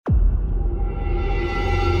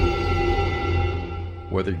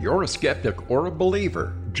Whether you're a skeptic or a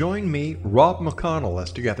believer, join me, Rob McConnell,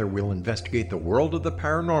 as together we'll investigate the world of the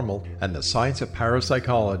paranormal and the science of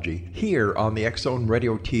parapsychology here on the X-Zone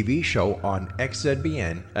Radio TV show on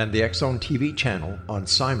XZBN and the X-Zone TV channel on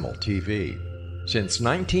Simul TV. Since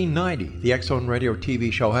 1990, the X-Zone Radio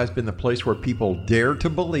TV show has been the place where people dare to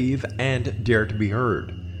believe and dare to be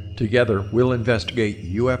heard. Together, we'll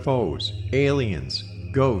investigate UFOs, aliens,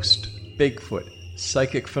 ghosts, Bigfoot,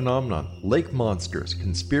 psychic phenomenon, lake monsters,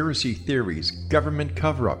 conspiracy theories, government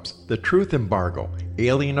cover-ups, the truth embargo,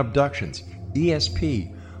 alien abductions,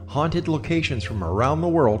 ESP, haunted locations from around the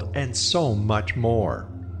world, and so much more.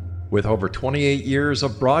 With over 28 years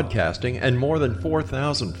of broadcasting and more than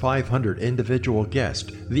 4,500 individual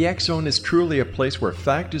guests, the X-Zone is truly a place where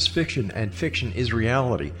fact is fiction and fiction is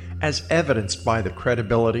reality, as evidenced by the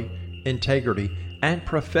credibility, integrity, and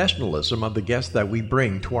professionalism of the guests that we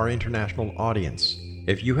bring to our international audience.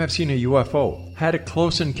 If you have seen a UFO, had a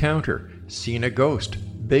close encounter, seen a ghost,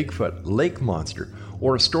 Bigfoot, lake monster,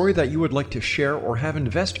 or a story that you would like to share or have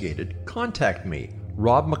investigated, contact me,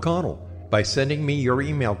 Rob McConnell, by sending me your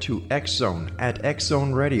email to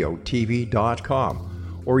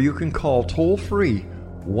xzone@xzoneradiotv.com, or you can call toll-free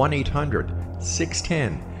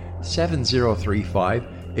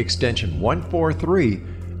 1-800-610-7035, extension 143,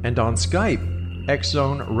 and on Skype,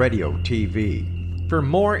 X-Zone Radio TV. For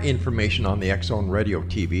more information on the X-Zone Radio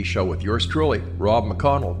TV show with yours truly, Rob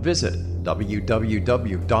McConnell, visit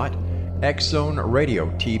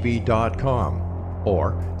www.xzoneradiotv.com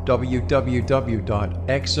or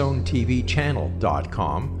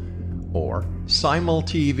www.xzonetvchannel.com or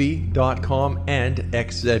simultv.com and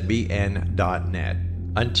xzbn.net.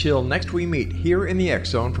 Until next we meet here in the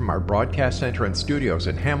X-Zone from our broadcast center and studios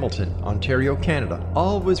in Hamilton, Ontario, Canada,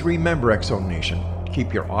 always remember, X-Zone Nation,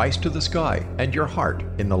 keep your eyes to the sky and your heart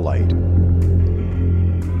in the light.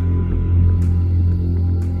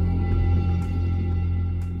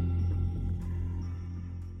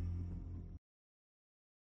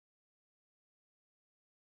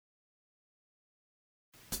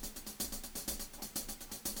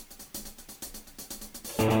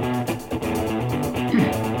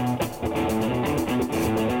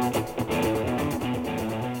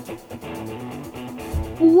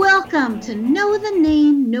 Welcome to Know the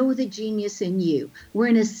Name, Know the Genius in You, where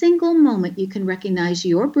in a single moment you can recognize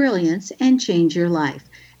your brilliance and change your life.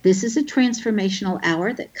 This is a transformational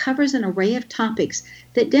hour that covers an array of topics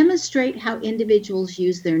that demonstrate how individuals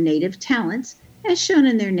use their native talents, as shown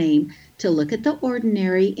in their name, to look at the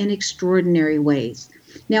ordinary in extraordinary ways.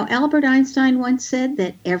 Now, Albert Einstein once said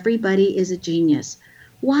that everybody is a genius.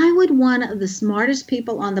 Why would one of the smartest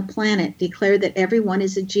people on the planet declare that everyone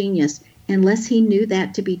is a genius unless he knew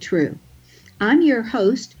that to be true? I'm your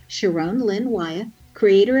host, Sharon Lynn Wyeth,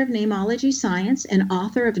 creator of Namology Science and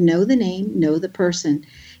author of Know the Name, Know the Person.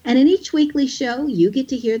 And in each weekly show, you get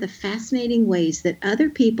to hear the fascinating ways that other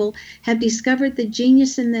people have discovered the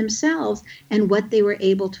genius in themselves and what they were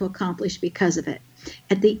able to accomplish because of it.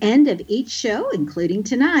 At the end of each show, including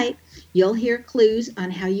tonight, you'll hear clues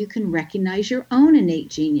on how you can recognize your own innate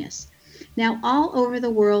genius. Now, all over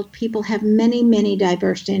the world, people have many, many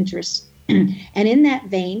diverse interests. And in that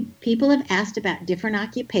vein, people have asked about different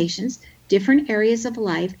occupations, different areas of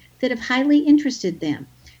life that have highly interested them.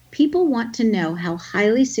 People want to know how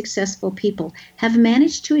highly successful people have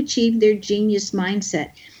managed to achieve their genius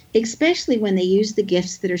mindset, especially when they use the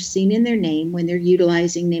gifts that are seen in their name when they're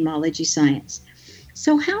utilizing namology science.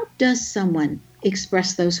 So how does someone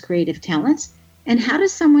express those creative talents? And how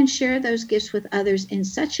does someone share those gifts with others in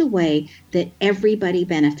such a way that everybody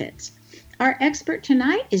benefits? Our expert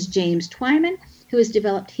tonight is James Twyman, who has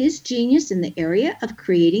developed his genius in the area of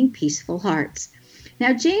creating peaceful hearts.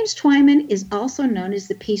 Now, James Twyman is also known as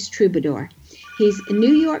the Peace Troubadour. He's a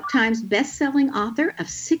New York Times best-selling author of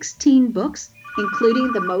 16 books,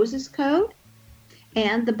 including The Moses Code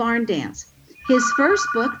and The Barn Dance. His first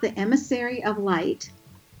book, The Emissary of Light,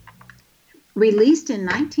 released in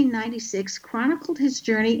 1996, chronicled his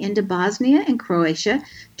journey into Bosnia and Croatia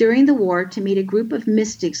during the war to meet a group of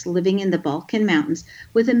mystics living in the Balkan Mountains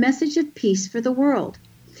with a message of peace for the world.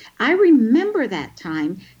 I remember that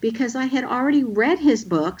time because I had already read his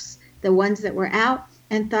books, the ones that were out,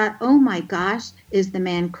 and thought, oh my gosh, is the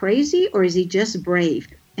man crazy or is he just brave?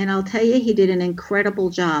 And I'll tell you, he did an incredible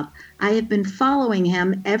job. I have been following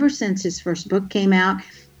him ever since his first book came out.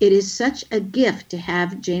 It is such a gift to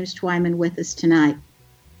have James Twyman with us tonight.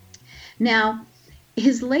 Now,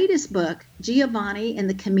 his latest book, Giovanni and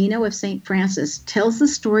the Camino of St. Francis, tells the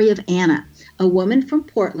story of Anna, a woman from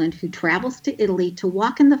Portland who travels to Italy to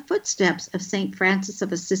walk in the footsteps of St. Francis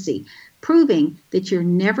of Assisi, proving that you're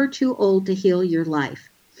never too old to heal your life.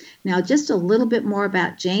 Now, just a little bit more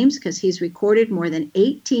about James, because he's recorded more than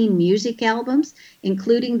 18 music albums,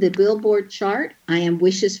 including the Billboard chart, I Am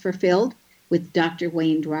Wishes Fulfilled, with Dr.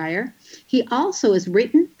 Wayne Dyer. He also has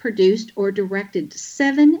written, produced, or directed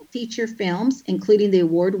 7 feature films, including the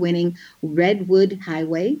award-winning Redwood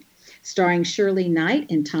Highway, starring Shirley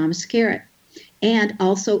Knight and Tom Skerritt, and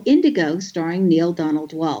also Indigo, starring Neale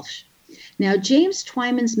Donald Walsch. Now, James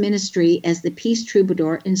Twyman's ministry as the Peace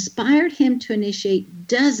Troubadour inspired him to initiate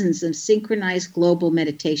dozens of synchronized global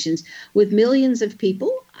meditations with millions of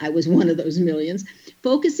people, I was one of those millions,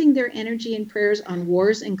 focusing their energy and prayers on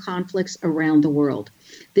wars and conflicts around the world.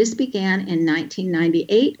 This began in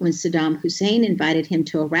 1998 when Saddam Hussein invited him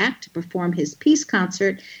to Iraq to perform his peace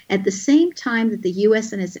concert at the same time that the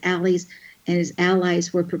U.S. and its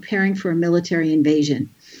allies were preparing for a military invasion.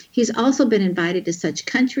 He's also been invited to such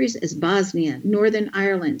countries as Bosnia, Northern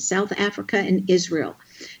Ireland, South Africa, and Israel.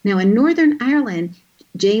 Now, in Northern Ireland,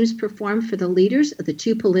 James performed for the leaders of the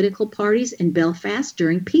 2 political parties in Belfast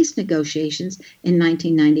during peace negotiations in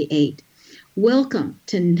 1998. Welcome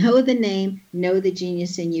to Know the Name, Know the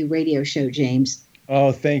Genius in You radio show, James.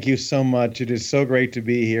 Oh, thank you so much. It is so great to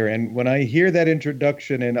be here. And when I hear that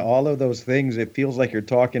introduction and all of those things, it feels like you're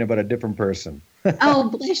talking about a different person. Oh,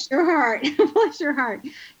 bless your heart. Bless your heart.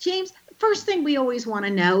 James, first thing we always want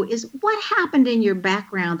to know is what happened in your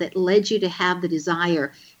background that led you to have the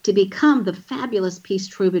desire to become the fabulous peace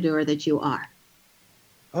troubadour that you are?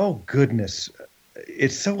 Oh, goodness.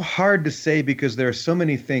 It's so hard to say because there are so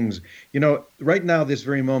many things. You know, right now, this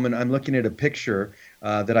very moment, I'm looking at a picture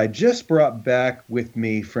that I just brought back with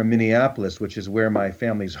me from Minneapolis, which is where my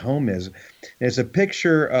family's home is. It's a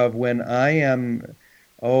picture of when I'm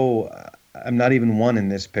not even 1 in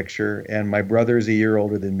this picture, and my brother is a year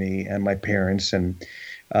older than me, and my parents, and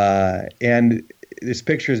this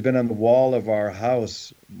picture has been on the wall of our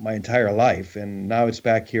house my entire life, and now it's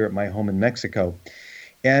back here at my home in Mexico.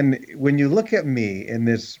 And when you look at me in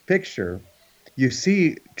this picture, you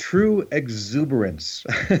see true exuberance,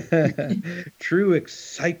 true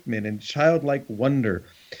excitement, and childlike wonder.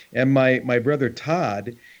 And my brother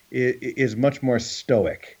Todd is much more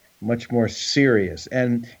stoic, much more serious.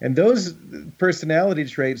 And those personality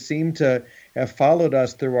traits seem to have followed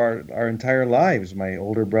us through our entire lives. My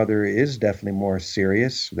older brother is definitely more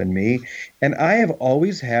serious than me. And I have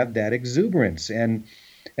always had that exuberance and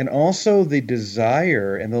also the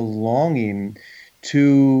desire and the longing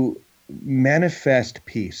to manifest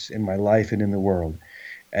peace in my life and in the world.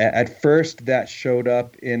 At first, that showed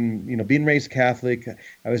up in, being raised Catholic.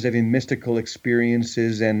 I was having mystical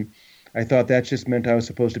experiences, and I thought that just meant I was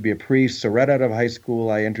supposed to be a priest. So right out of high school,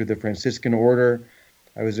 I entered the Franciscan order.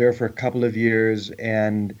 I was there for a couple of years,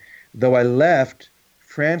 and though I left,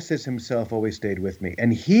 Francis himself always stayed with me.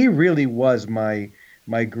 And he really was my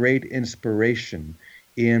great inspiration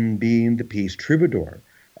in being the Peace Troubadour.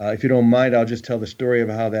 If you don't mind, I'll just tell the story of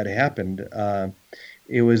how that happened. I'll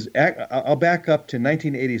back up to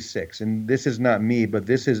 1986, and this is not me, but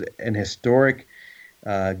this is an historic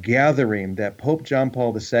gathering that Pope John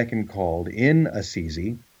Paul II called in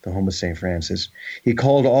Assisi, the home of St. Francis. He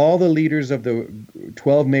called all the leaders of the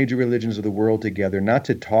 12 major religions of the world together, not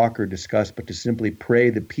to talk or discuss, but to simply pray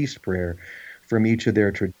the peace prayer from each of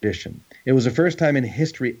their tradition. It was the first time in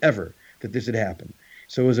history ever that this had happened.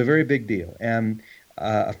 So it was a very big deal. And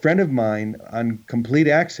a friend of mine, on complete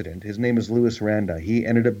accident, his name is Louis Randa, he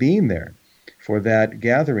ended up being there for that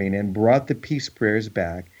gathering and brought the peace prayers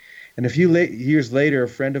back. And a few years later, a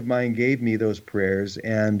friend of mine gave me those prayers,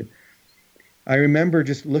 and I remember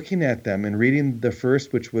just looking at them and reading the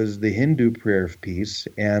first, which was the Hindu prayer of peace,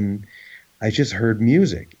 and I just heard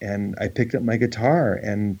music, and I picked up my guitar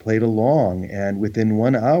and played along, and within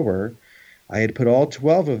 1 hour, I had put all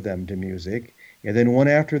 12 of them to music, and then one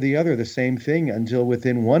after the other, the same thing, until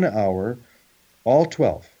within 1 hour, all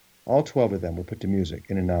 12 of them were put to music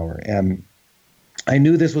in an hour. And I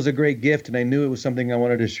knew this was a great gift, and I knew it was something I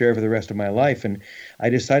wanted to share for the rest of my life. And I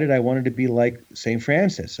decided I wanted to be like St.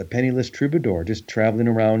 Francis, a penniless troubadour, just traveling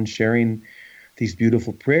around sharing these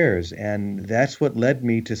beautiful prayers. And that's what led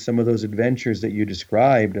me to some of those adventures that you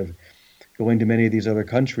described of going to many of these other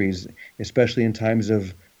countries, especially in times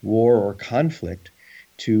of war or conflict,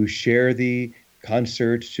 to share the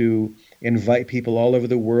concert, to invite people all over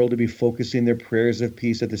the world to be focusing their prayers of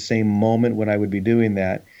peace at the same moment when I would be doing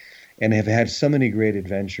that, and have had so many great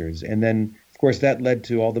adventures. And then, of course, that led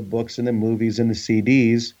to all the books and the movies and the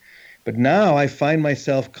CDs. But now I find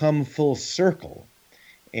myself come full circle,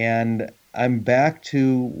 and I'm back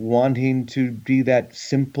to wanting to be that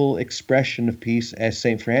simple expression of peace as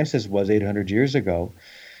St. Francis was 800 years ago.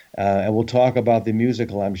 And we'll talk about the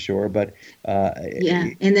musical, I'm sure, but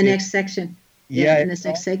in the next section. in this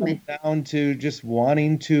next segment. Down to just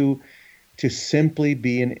wanting to simply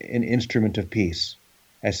be an instrument of peace,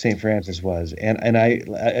 as St. Francis was. And I,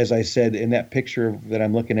 as I said, in that picture that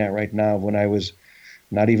I'm looking at right now, when I was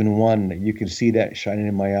not even one, you can see that shining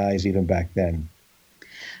in my eyes even back then.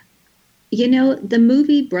 You know, the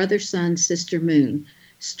movie Brother, Sun, Sister, Moon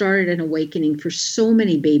started an awakening for so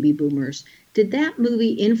many baby boomers. Did that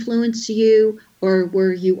movie influence you, or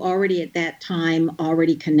were you already at that time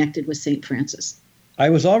already connected with St. Francis? I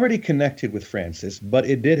was already connected with Francis, but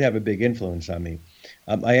it did have a big influence on me.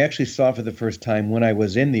 I actually saw it for the first time when I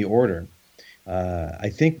was in the order. I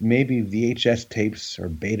think maybe VHS tapes or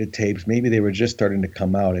beta tapes, maybe they were just starting to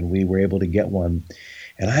come out and we were able to get one.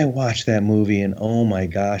 And I watched that movie and oh my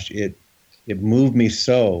gosh, it moved me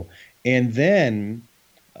so. And then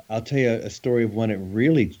I'll tell you a story of when it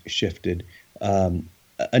really shifted.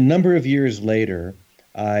 A number of years later,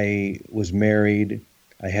 I was married.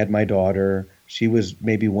 I had my daughter. She was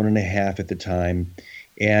maybe 1.5 at the time.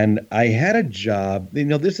 And I had a job. You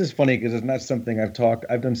know, this is funny because it's not something I've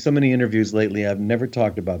done so many interviews lately. I've never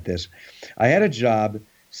talked about this. I had a job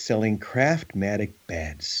selling Craftmatic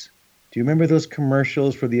beds. Do you remember those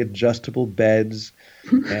commercials for the adjustable beds?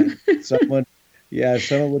 And someone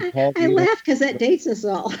would call me. I laugh because that dates us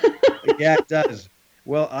all. Yeah, it does.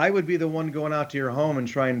 Well, I would be the one going out to your home and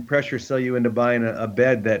try and pressure sell you into buying a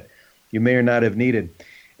bed that you may or not have needed.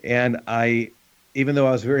 And even though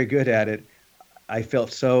I was very good at it, I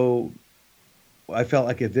felt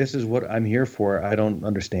like if this is what I'm here for, I don't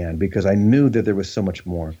understand, because I knew that there was so much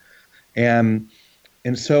more. And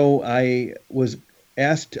so I was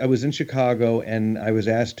in Chicago and I was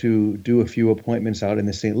asked to do a few appointments out in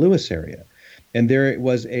the St. Louis area. And there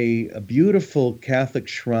was a beautiful Catholic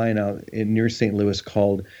shrine out near St. Louis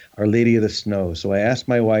called Our Lady of the Snow. So I asked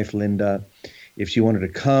my wife, Linda, if she wanted to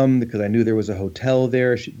come, because I knew there was a hotel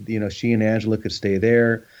there. She and Angela could stay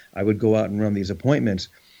there. I would go out and run these appointments.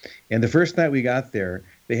 And the first night we got there,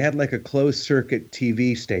 they had like a closed circuit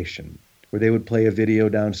TV station where they would play a video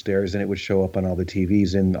downstairs and it would show up on all the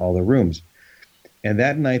TVs in all the rooms. And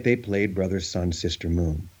that night they played Brother, Sun, Sister,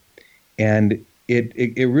 Moon. And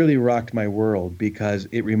it really rocked my world because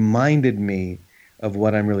it reminded me of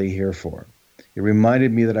what I'm really here for. It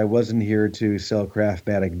reminded me that I wasn't here to sell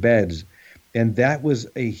Craftmatic beds. And that was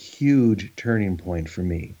a huge turning point for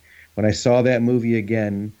me. When I saw that movie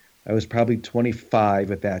again, I was probably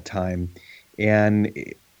 25 at that time. And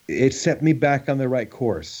it set me back on the right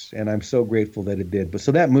course. And I'm so grateful that it did. But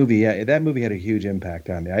so that movie had a huge impact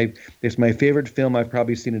on me. It's my favorite film. I've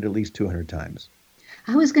probably seen it at least 200 times.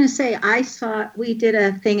 I was going to say, we did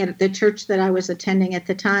a thing at the church that I was attending at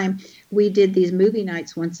the time. We did these movie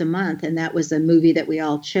nights once a month, and that was a movie that we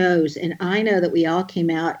all chose. And I know that we all came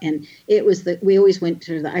out, and we always went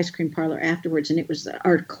to the ice cream parlor afterwards, and it was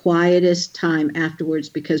our quietest time afterwards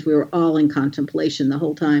because we were all in contemplation the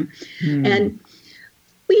whole time. And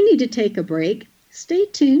we need to take a break. Stay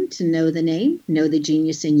tuned to Know the Name, Know the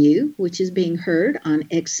Genius in You, which is being heard on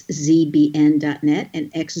xzbn.net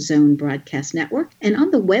and X Zone Broadcast Network. And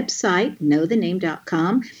on the website,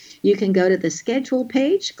 knowthename.com, you can go to the schedule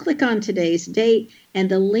page, click on today's date, and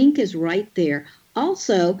the link is right there.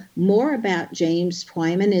 Also, more about James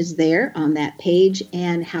Twyman is there on that page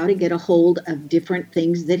and how to get a hold of different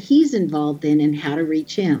things that he's involved in and how to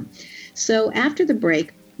reach him. So after the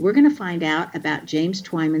break, we're going to find out about James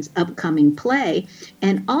Twyman's upcoming play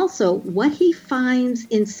and also what he finds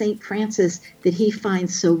in St. Francis that he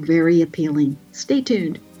finds so very appealing. Stay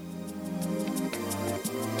tuned.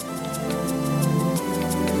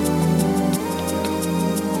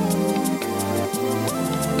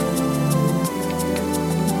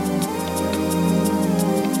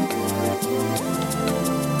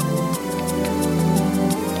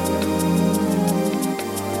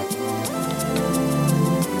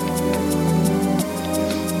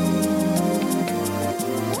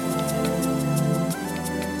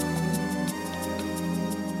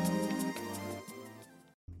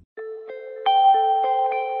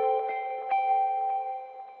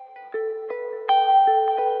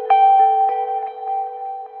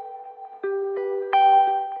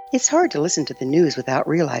 It's hard to listen to the news without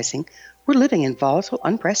realizing we're living in volatile,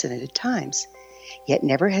 unprecedented times. Yet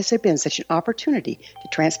never has there been such an opportunity to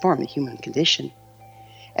transform the human condition.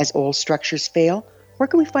 As old structures fail, where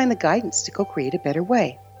can we find the guidance to co-create a better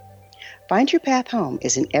way? Find Your Path Home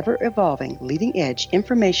is an ever-evolving, leading-edge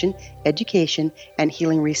information, education, and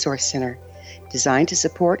healing resource center designed to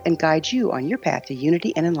support and guide you on your path to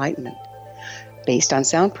unity and enlightenment. Based on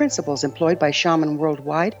sound principles employed by shamans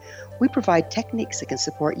worldwide, we provide techniques that can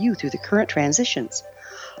support you through the current transitions,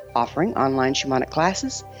 offering online shamanic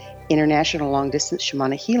classes, international long-distance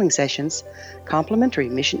shamanic healing sessions, complimentary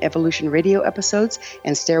Mission Evolution radio episodes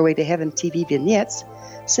and Stairway to Heaven TV vignettes,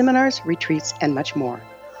 seminars, retreats, and much more.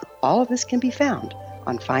 All of this can be found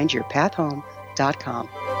on findyourpathhome.com.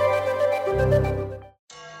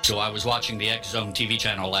 So I was watching the X Zone TV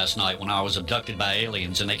channel last night when I was abducted by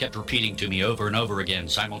aliens, and they kept repeating to me over and over again,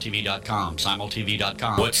 simultv.com,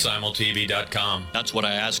 simultv.com. What's simultv.com? That's what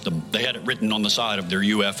I asked them. They had it written on the side of their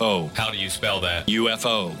UFO. How do you spell that?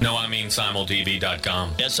 UFO. No, I mean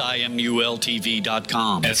simultv.com.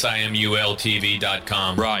 simultv.com.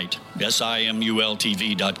 simultv.com. Right.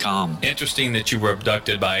 simultv.com. Interesting that you were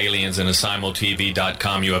abducted by aliens in a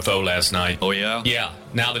simultv.com UFO last night. Oh, yeah? Yeah.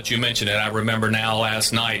 Now that you mention it, I remember now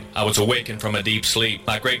last night I was awakened from a deep sleep.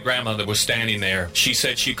 My great-grandmother was standing there. She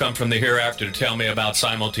said she'd come from the hereafter to tell me about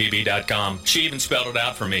simultv.com. She even spelled it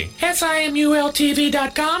out for me.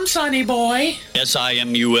 simultv.com, sonny boy.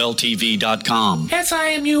 simultv.com.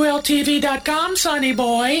 simultv.com, sonny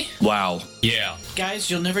boy. Wow. Yeah. Guys,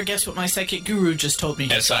 you'll never guess what my psychic guru just told me.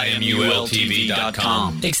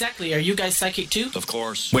 simultv.com. Exactly. Are you guys psychic too? Of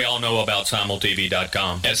course. We all know about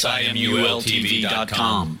simultv.com. simultv.com.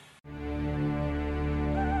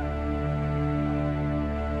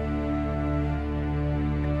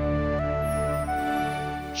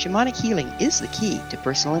 Shamanic healing is the key to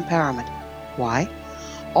personal empowerment. Why?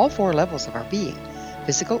 All 4 levels of our being,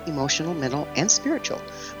 physical, emotional, mental, and spiritual,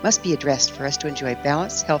 must be addressed for us to enjoy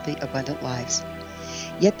balanced, healthy, abundant lives.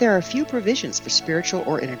 Yet there are few provisions for spiritual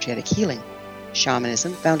or energetic healing.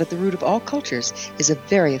 Shamanism, found at the root of all cultures, is a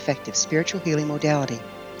very effective spiritual healing modality.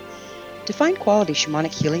 To find quality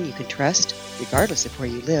shamanic healing you can trust, regardless of where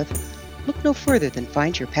you live, look no further than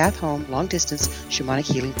Find Your Path Home Long-Distance Shamanic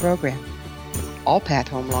Healing Program. All Path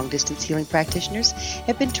Home Long-Distance Healing practitioners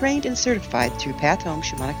have been trained and certified through Path Home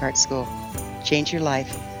Shamanic Art School. Change your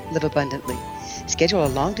life. Live abundantly. Schedule a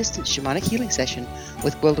long-distance shamanic healing session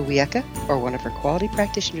with Wilda Wieka or one of her quality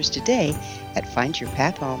practitioners today at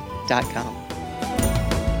findyourpathhome.com.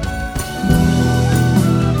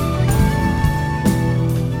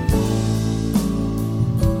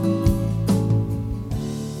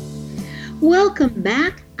 Welcome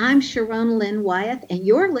back. I'm Sharon Lynn Wyeth, and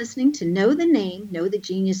you're listening to Know the Name, Know the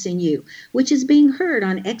Genius in You, which is being heard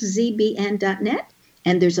on xzbn.net,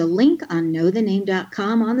 and there's a link on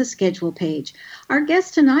knowthename.com on the schedule page. Our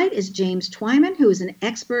guest tonight is James Twyman, who is an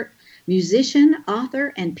expert musician,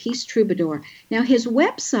 author, and Peace Troubadour. Now, his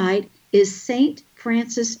website is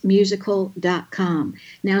stfrancismusical.com.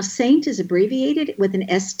 Now, Saint is abbreviated with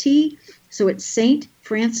an ST, so it's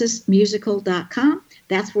stfrancismusical.com.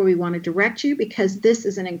 That's where we want to direct you, because this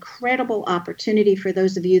is an incredible opportunity for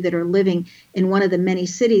those of you that are living in one of the many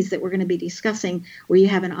cities that we're going to be discussing, where you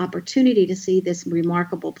have an opportunity to see this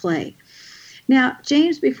remarkable play. Now,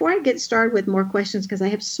 James, before I get started with more questions, because I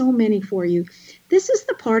have so many for you, this is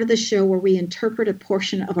the part of the show where we interpret a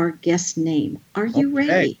portion of our guest's name. Are you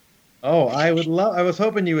ready? Oh, I was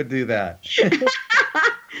hoping you would do that.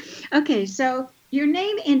 Okay, so your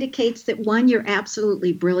name indicates that, one, you're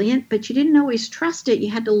absolutely brilliant, but you didn't always trust it. You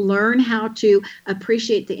had to learn how to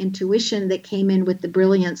appreciate the intuition that came in with the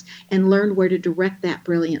brilliance and learn where to direct that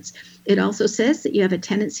brilliance. It also says that you have a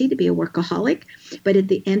tendency to be a workaholic, but at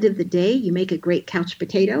the end of the day, you make a great couch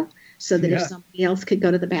potato, so that if somebody else could go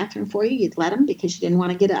to the bathroom for you, you'd let them because you didn't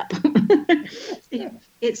want to get up.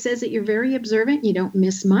 It says that you're very observant. You don't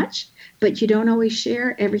miss much, but you don't always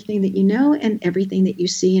share everything that you know and everything that you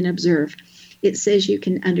see and observe. It says you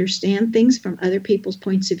can understand things from other people's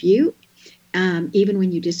points of view, even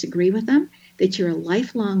when you disagree with them, that you're a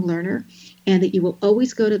lifelong learner, and that you will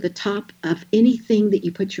always go to the top of anything that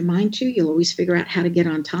you put your mind to. You'll always figure out how to get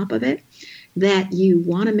on top of it, that you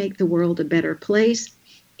want to make the world a better place,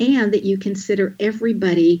 and that you consider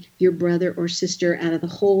everybody your brother or sister out of the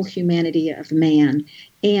whole humanity of man.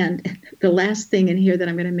 And the last thing in here that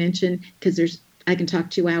I'm going to mention, because I can talk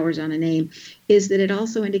 2 hours on a name, is that it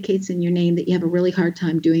also indicates in your name that you have a really hard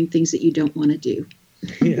time doing things that you don't want to do.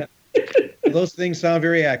 Yeah. Those things sound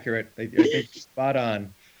very accurate. They're spot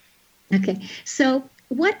on. Okay. So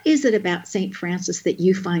what is it about St. Francis that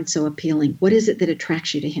you find so appealing? What is it that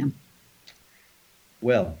attracts you to him?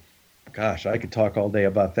 Well, gosh, I could talk all day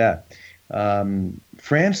about that.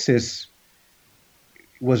 Francis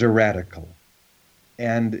was a radical,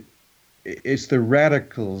 and it's the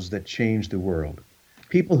radicals that change the world.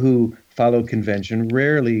 People who follow convention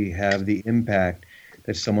rarely have the impact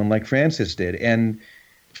that someone like Francis did. And,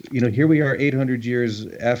 here we are 800 years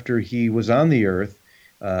after he was on the earth,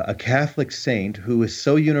 a Catholic saint who is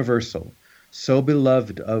so universal, so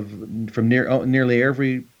beloved from nearly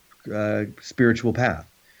every spiritual path.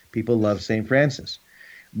 People love St. Francis.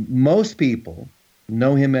 Most people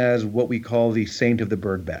know him as what we call the Saint of the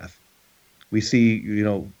Bird Bath. We see,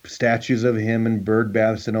 statues of him in bird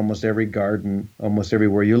baths in almost every garden, almost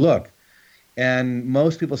everywhere you look. And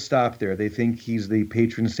most people stop there. They think he's the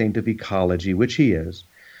patron saint of ecology, which he is,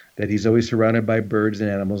 that he's always surrounded by birds and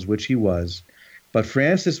animals, which he was. But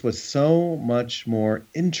Francis was so much more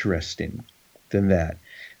interesting than that.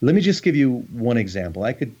 Let me just give you one example.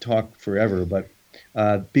 I could talk forever, but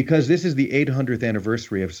because this is the 800th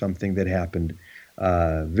anniversary of something that happened,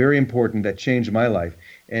 very important, that changed my life.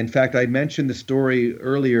 In fact, I mentioned the story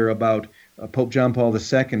earlier about Pope John Paul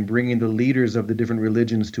II bringing the leaders of the different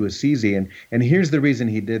religions to Assisi, and here's the reason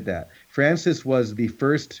he did that. Francis was the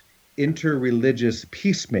first interreligious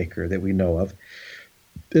peacemaker that we know of,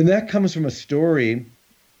 and that comes from a story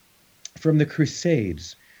from the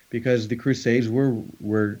Crusades, because the Crusades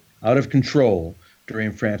were out of control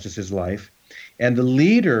during Francis's life, and the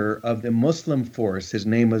leader of the Muslim force, his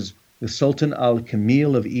name was the Sultan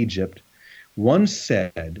al-Kamil of Egypt, once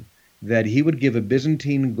said that he would give a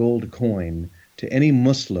Byzantine gold coin to any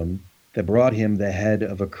Muslim that brought him the head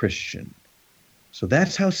of a Christian. So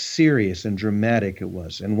that's how serious and dramatic it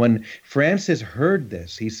was. And when Francis heard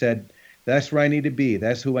this, he said, that's where I need to be.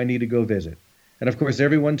 That's who I need to go visit. And of course,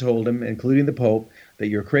 everyone told him, including the Pope, that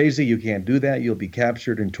you're crazy, you can't do that, you'll be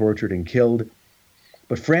captured and tortured and killed.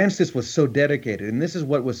 But Francis was so dedicated, and this is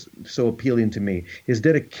what was so appealing to me. His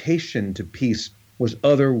dedication to peace was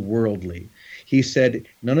otherworldly. He said,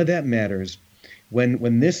 none of that matters.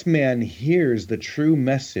 When this man hears the true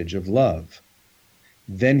message of love,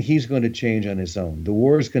 then he's going to change on his own. The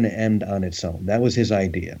war is going to end on its own. That was his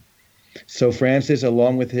idea. So Francis,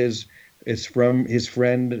 along with his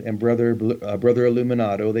friend and brother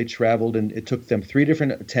Illuminato, they traveled, and it took them 3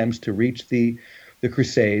 different attempts to reach the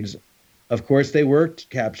Crusades. Of course, they were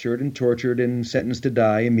captured and tortured and sentenced to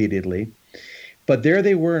die immediately. But there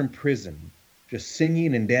they were in prison, just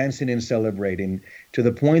singing and dancing and celebrating, to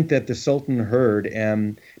the point that the Sultan heard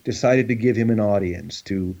and decided to give him an audience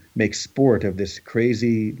to make sport of this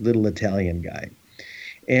crazy little Italian guy.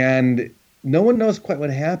 And no one knows quite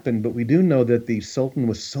what happened, but we do know that the Sultan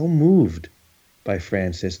was so moved by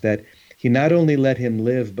Francis that he not only let him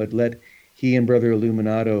live, but let he and Brother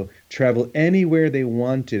Illuminato travel anywhere they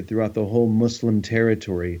wanted throughout the whole Muslim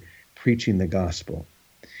territory, preaching the gospel.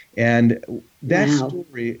 And that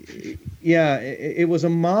story, it was a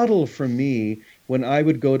model for me when I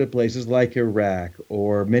would go to places like Iraq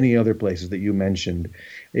or many other places that you mentioned.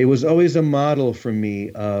 It was always a model for me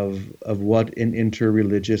of what an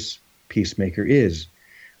interreligious peacemaker is.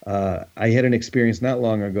 I had an experience not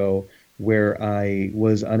long ago where I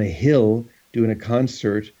was on a hill doing a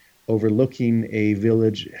concert overlooking a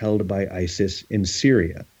village held by ISIS in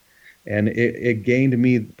Syria. And it gained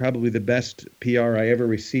me probably the best PR I ever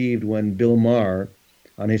received when Bill Maher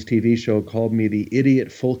on his TV show called me the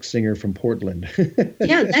idiot folk singer from Portland.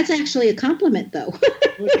 Yeah, that's actually a compliment, though.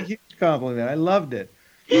 It was a huge compliment. I loved it.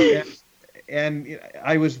 And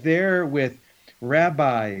I was there with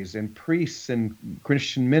rabbis and priests and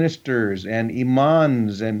Christian ministers and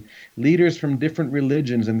imams and leaders from different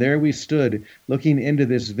religions. And there we stood looking into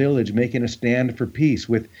this village, making a stand for peace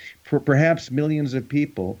with perhaps millions of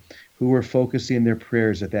people who were focusing their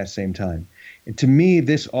prayers at that same time. And to me,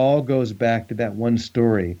 this all goes back to that one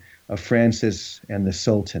story of Francis and the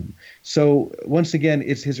Sultan. So once again,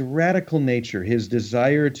 it's his radical nature, his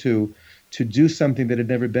desire to do something that had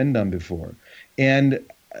never been done before. And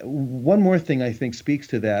one more thing I think speaks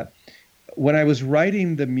to that. When I was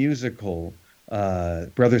writing the musical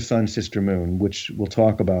Brother, Sun, Sister, Moon, which we'll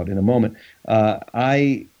talk about in a moment,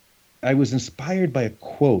 I was inspired by a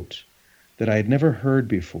quote that I had never heard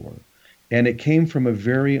before. And it came from a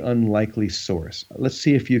very unlikely source. Let's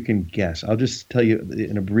see if you can guess. I'll just tell you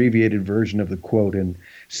an abbreviated version of the quote and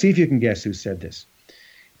see if you can guess who said this.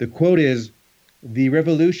 The quote is, "The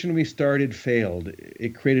revolution we started failed.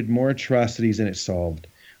 It created more atrocities than it solved.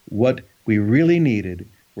 What we really needed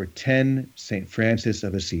were 10 St. Francis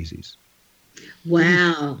of Assisi's."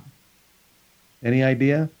 Wow. Any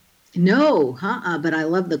idea? No, but I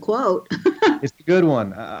love the quote. It's a good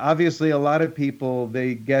one. Obviously, a lot of people,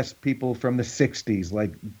 they guess people from the 60s,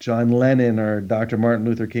 like John Lennon or Dr. Martin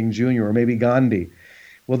Luther King Jr., or maybe Gandhi.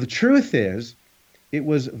 Well, the truth is, it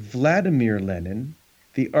was Vladimir Lenin,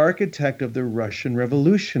 the architect of the Russian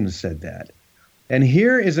Revolution, said that. And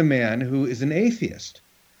here is a man who is an atheist,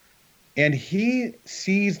 and he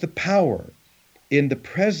sees the power in the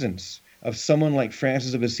presence of someone like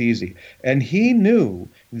Francis of Assisi. And he knew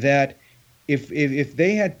that if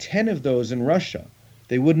they had 10 of those in Russia,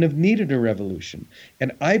 they wouldn't have needed a revolution.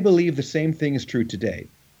 And I believe the same thing is true today.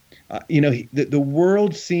 The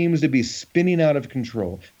world seems to be spinning out of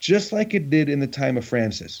control, just like it did in the time of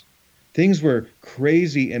Francis. Things were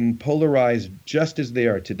crazy and polarized just as they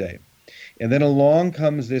are today. And then along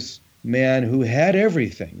comes this man who had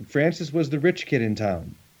everything. Francis was the rich kid in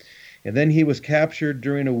town. And then he was captured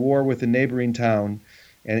during a war with a neighboring town.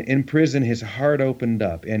 And in prison, his heart opened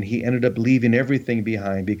up, and he ended up leaving everything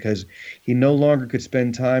behind because he no longer could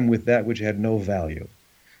spend time with that which had no value,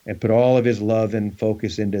 and put all of his love and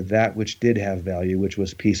focus into that which did have value, which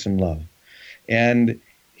was peace and love. And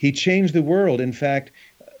he changed the world. In fact,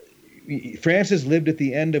 Francis lived at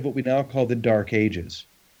the end of what we now call the Dark Ages.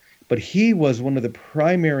 But he was one of the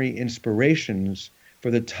primary inspirations for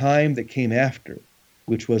the time that came after,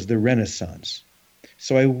 which was the Renaissance.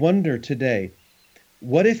 So I wonder today,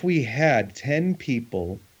 what if we had 10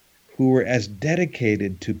 people who were as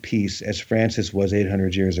dedicated to peace as Francis was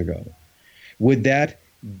 800 years ago? Would that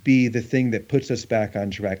be the thing that puts us back on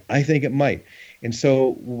track? I think it might. And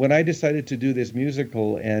so when I decided to do this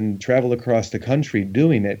musical and travel across the country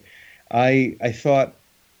doing it, I thought,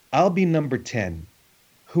 I'll be number 10.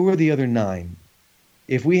 Who are the other 9?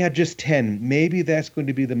 If we had just 10, maybe that's going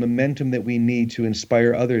to be the momentum that we need to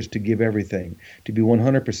inspire others to give everything, to be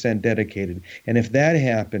 100% dedicated. And if that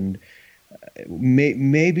happened,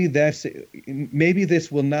 maybe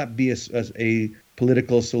this will not be a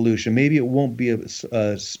political solution. Maybe it won't be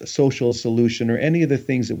a social solution or any of the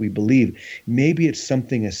things that we believe. Maybe it's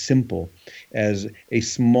something as simple as a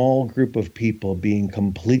small group of people being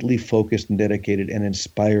completely focused and dedicated and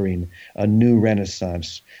inspiring a new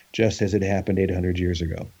renaissance, just as it happened 800 years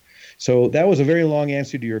ago. So that was a very long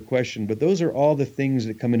answer to your question, but those are all the things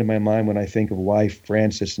that come into my mind when I think of why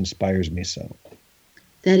Francis inspires me so.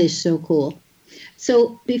 That is so cool.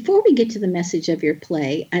 So before we get to the message of your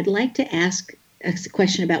play, I'd like to ask a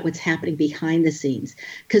question about what's happening behind the scenes.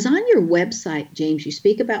 Because on your website, James, you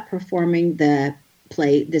speak about performing this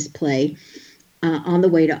play on the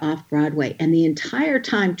way to Off-Broadway, and the entire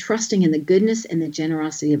time trusting in the goodness and the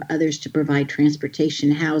generosity of others to provide transportation,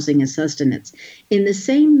 housing, and sustenance in the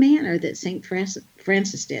same manner that St.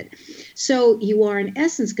 Francis did. So you are, in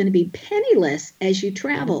essence, going to be penniless as you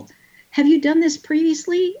travel. Have you done this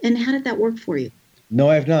previously, and how did that work for you? No,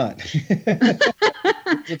 I've not.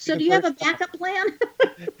 So do you have a backup plan?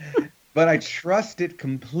 But I trust it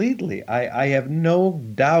completely. I have no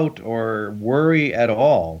doubt or worry at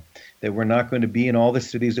all that we're not going to be in all the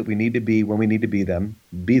cities that we need to be when we need to be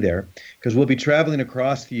there, because we'll be traveling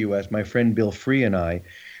across the U.S., my friend Bill Free and I,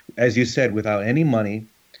 as you said, without any money,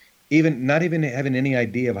 not even having any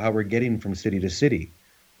idea of how we're getting from city to city,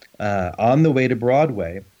 on the way to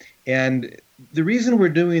Broadway. And the reason we're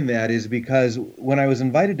doing that is because when I was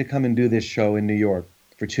invited to come and do this show in New York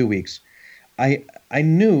for 2 weeks, I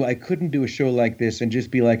knew I couldn't do a show like this and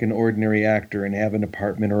just be like an ordinary actor and have an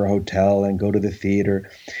apartment or a hotel and go to the theater.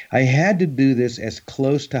 I had to do this as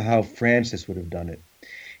close to how Francis would have done it.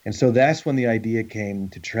 And so that's when the idea came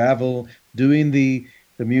to travel, doing the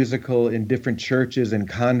musical in different churches and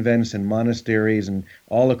convents and monasteries and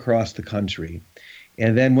all across the country.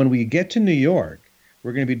 And then when we get to New York,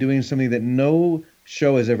 we're going to be doing something that no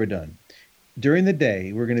show has ever done. During the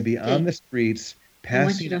day, we're going to be on the streets, passing. I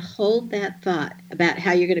want you to hold that thought about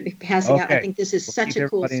how you're going to be passing out. I think this is such a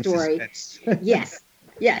cool story.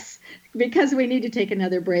 Yes. Because we need to take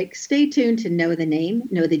another break, stay tuned to Know the Name,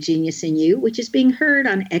 Know the Genius in You, which is being heard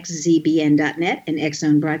on xzbn.net, an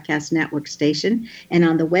X-Zone Broadcast Network station. And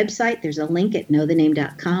on the website, there's a link at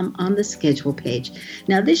knowthename.com on the schedule page.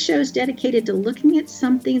 Now, this show is dedicated to looking at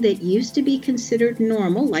something that used to be considered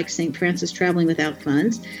normal, like St. Francis traveling without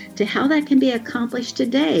funds, to how that can be accomplished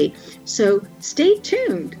today. So stay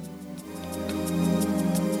tuned.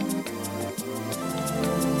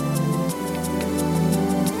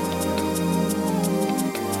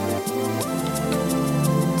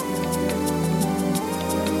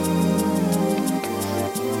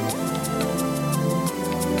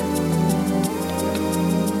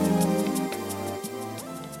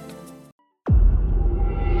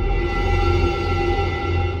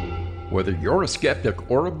 Whether you're a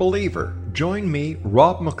skeptic or a believer, join me,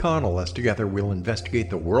 Rob McConnell, as together we'll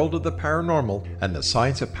investigate the world of the paranormal and the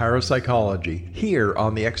science of parapsychology here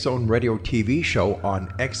on the X-Zone Radio TV show on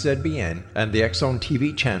XZBN and the X-Zone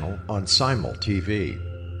TV channel on Simul TV.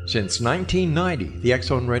 Since 1990, the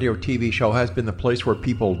X-Zone Radio TV show has been the place where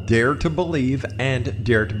people dare to believe and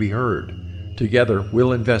dare to be heard. Together,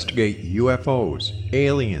 we'll investigate UFOs,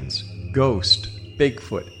 aliens, ghosts,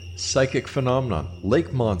 Bigfoot, psychic phenomenon,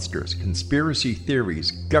 lake monsters, conspiracy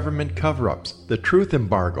theories, government cover-ups, the truth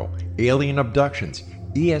embargo, alien abductions,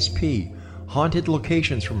 ESP, haunted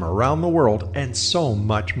locations from around the world, and so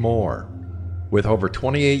much more. With over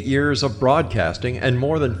 28 years of broadcasting and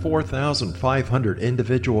more than 4,500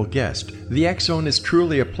 individual guests, the X Zone is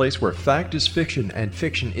truly a place where fact is fiction and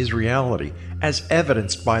fiction is reality, as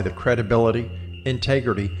evidenced by the credibility,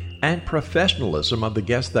 integrity, and professionalism of the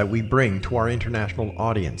guests that we bring to our international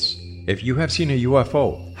audience. If you have seen a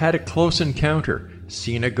UFO, had a close encounter,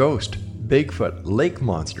 seen a ghost, Bigfoot, lake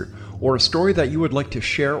monster, or a story that you would like to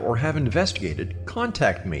share or have investigated,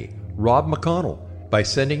 contact me, Rob McConnell, by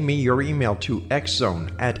sending me your email to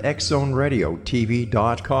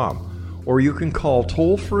xzone@xzoneradiotv.com, or you can call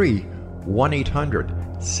toll-free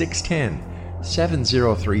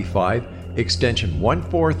 1-800-610-7035, extension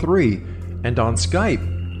 143, and on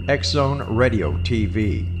Skype, X Zone Radio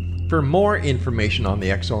TV. For more information on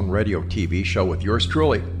the X Zone Radio TV show with yours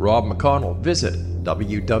truly, Rob McConnell, visit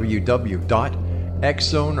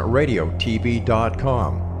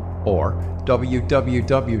www.xzoneradiotv.com or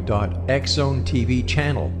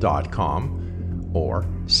www.xzonetvchannel.com or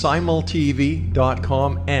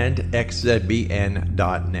simultv.com and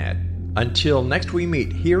xzbn.net. Until next we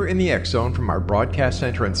meet here in the X Zone from our broadcast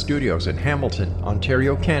center and studios in Hamilton,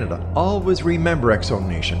 Ontario, Canada, always remember, X Zone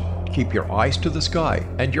Nation, keep your eyes to the sky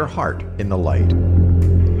and your heart in the light.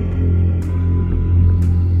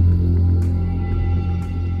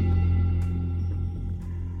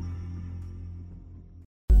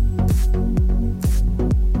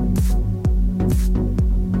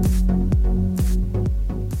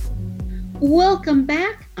 Welcome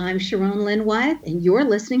back. I'm Sharon Lynn Wyeth, and you're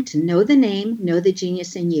listening to Know the Name, Know the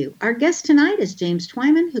Genius in You. Our guest tonight is James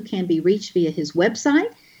Twyman, who can be reached via his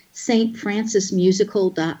website,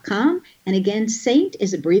 stfrancismusical.com. And again, Saint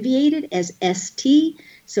is abbreviated as ST,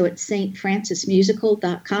 so it's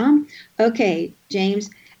stfrancismusical.com. Okay, James,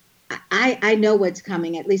 I know what's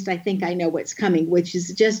coming. At least I think I know what's coming, which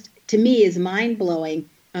is just, to me, is mind-blowing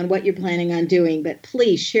on what you're planning on doing. But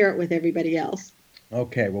please share it with everybody else.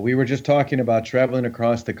 Okay, well, we were just talking about traveling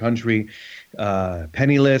across the country,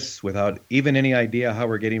 penniless, without even any idea how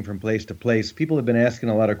we're getting from place to place. People have been asking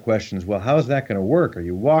a lot of questions. Well, how is that going to work? Are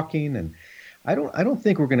you walking? And I don't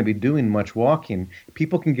think we're going to be doing much walking.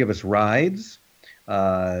 People can give us rides.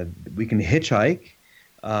 We can hitchhike.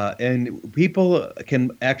 And people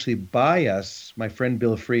can actually buy us, my friend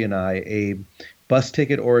Bill Free and I, a bus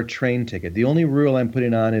ticket or a train ticket. The only rule I'm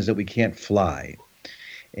putting on is that we can't fly.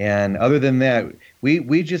 And other than that,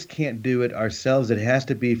 we just can't do it ourselves. It has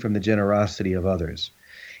to be from the generosity of others.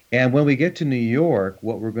 And when we get to New York,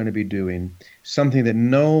 what we're going to be doing, something that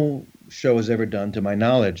no show has ever done to my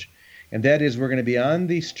knowledge, and that is we're going to be on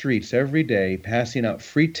the streets every day passing out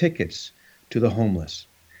free tickets to the homeless,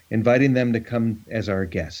 inviting them to come as our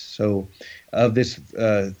guests. So of this,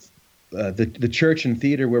 the church and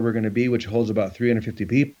theater where we're going to be, which holds about 350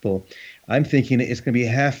 people, I'm thinking it's going to be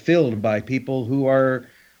half filled by people who've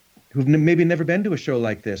maybe never been to a show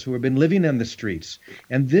like this, who have been living on the streets.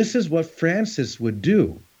 And this is what Francis would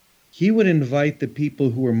do. He would invite the people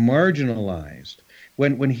who were marginalized.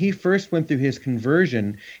 When he first went through his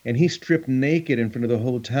conversion and he stripped naked in front of the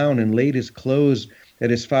whole town and laid his clothes at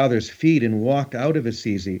his father's feet and walked out of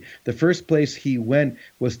Assisi, the first place he went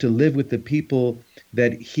was to live with the people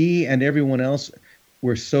that he and everyone else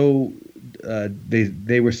were so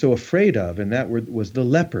they were so afraid of, and that was the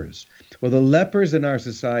lepers. Well, the lepers in our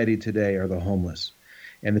society today are the homeless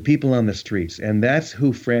and the people on the streets, and that's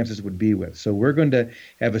who Francis would be with. So we're going to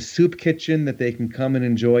have a soup kitchen that they can come and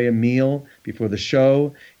enjoy a meal before the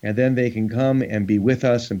show, and then they can come and be with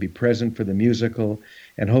us and be present for the musical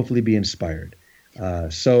and hopefully be inspired.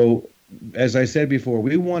 So as I said before,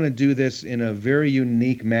 we want to do this in a very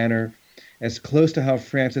unique manner, as close to how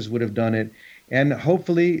Francis would have done it. And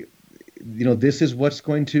hopefully, this is what's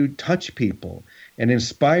going to touch people and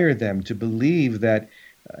inspire them to believe that,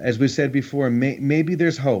 as we said before, maybe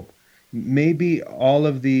there's hope. Maybe all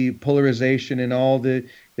of the polarization and all the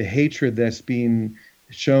hatred that's being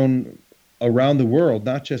shown around the world,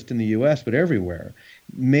 not just in the U.S., but everywhere,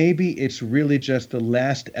 maybe it's really just the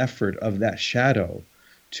last effort of that shadow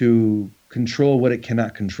to control what it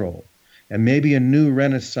cannot control. And maybe a new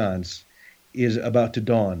renaissance is about to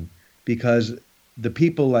dawn, because the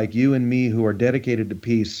people like you and me who are dedicated to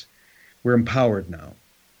peace, we're empowered now,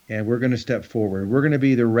 and we're going to step forward. We're going to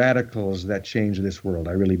be the radicals that change this world.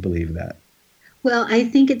 I really believe that. Well, I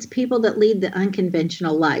think it's people that lead the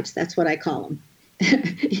unconventional lives. That's what I call them.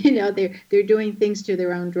 They're doing things to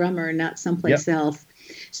their own drummer and not someplace else.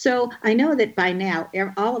 So I know that by now,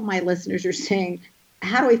 all of my listeners are saying,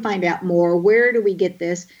 how do we find out more? Where do we get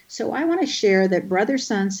this? So I want to share that Brother,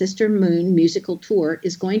 Sun, Sister, Moon musical tour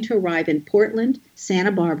is going to arrive in Portland,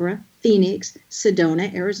 Santa Barbara, Phoenix,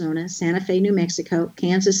 Sedona, Arizona, Santa Fe, New Mexico,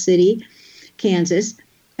 Kansas City, Kansas,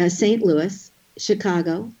 St. Louis,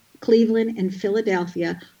 Chicago, Cleveland, and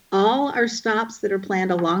Philadelphia. All are stops that are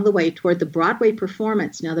planned along the way toward the Broadway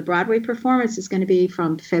performance. Now, the Broadway performance is going to be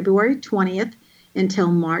from February 20th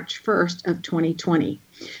until March 1st of 2020.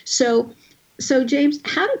 So James,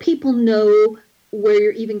 how do people know where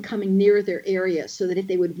you're even coming near their area so that if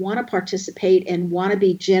they would want to participate and want to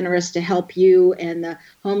be generous to help you and the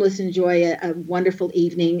homeless enjoy a wonderful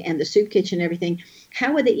evening and the soup kitchen and everything,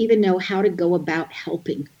 how would they even know how to go about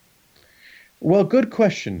helping? Well, good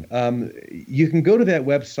question. You can go to that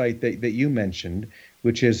website that you mentioned,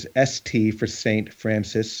 which is ST for St.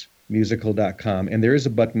 Francis Musical.com. And there is a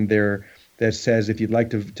button there that says if you'd like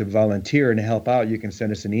to volunteer and help out, you can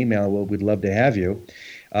send us an email. We'd love to have you.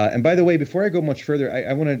 And by the way, before I go much further,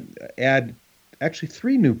 I want to add actually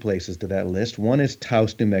 3 new places to that list. One is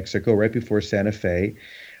Taos, New Mexico, right before Santa Fe.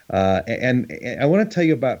 And I want to tell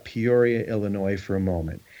you about Peoria, Illinois for a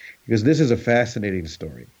moment, because this is a fascinating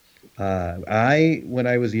story. When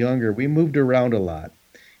I was younger, we moved around a lot,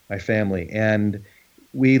 my family, and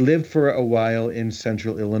we lived for a while in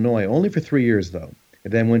central Illinois, only for 3 years, though.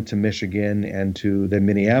 And then went to Michigan and to the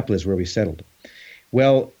Minneapolis, where we settled.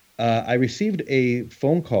 Well, I received a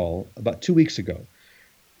phone call about 2 weeks ago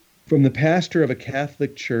from the pastor of a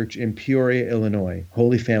Catholic church in Peoria, Illinois,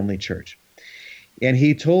 Holy Family Church. And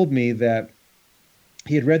he told me that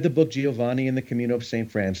he had read the book Giovanni and the Camino of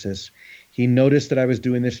St. Francis. He noticed that I was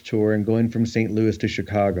doing this tour and going from St. Louis to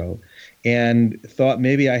Chicago, and thought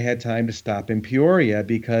maybe I had time to stop in Peoria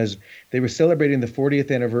because they were celebrating the 40th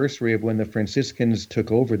anniversary of when the Franciscans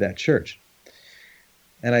took over that church.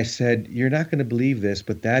 And I said, you're not going to believe this,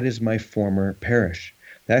 but that is my former parish.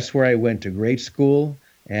 That's where I went to grade school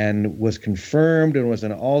and was confirmed and was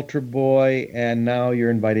an altar boy, and now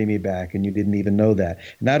you're inviting me back, and you didn't even know that.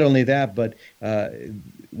 Not only that, but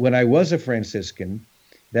when I was a Franciscan,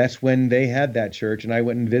 that's when they had that church, and I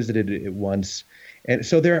went and visited it once. And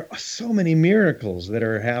so there are so many miracles that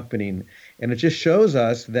are happening, and it just shows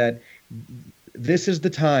us that this is the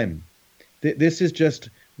time. This is just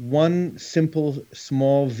one simple,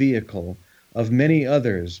 small vehicle of many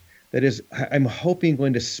others that is, I'm hoping,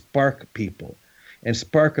 going to spark people and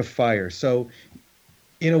spark a fire. So,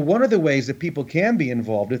 one of the ways that people can be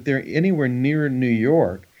involved, if they're anywhere near New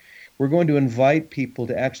York, we're going to invite people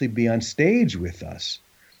to actually be on stage with us.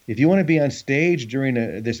 If you want to be on stage during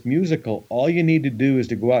this musical, all you need to do is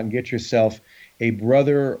to go out and get yourself a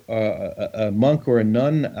brother, a monk or a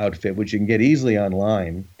nun outfit, which you can get easily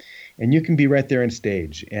online, and you can be right there on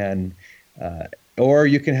stage. And or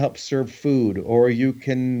you can help serve food, or you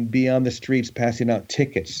can be on the streets passing out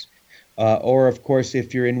tickets. Or, of course,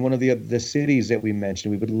 if you're in one of the cities that we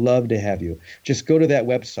mentioned, we would love to have you. Just go to that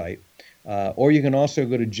website. Or you can also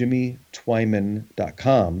go to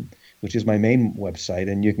jimmytwyman.com, which is my main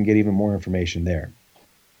website, and you can get even more information there.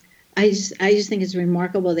 I just think it's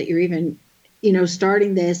remarkable that you're even,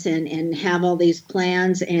 starting this and have all these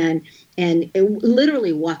plans and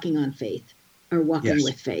literally walking on faith or walking Yes.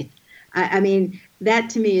 with faith. I mean, that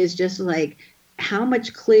to me is just like, how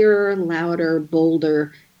much clearer, louder,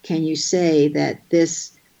 bolder can you say that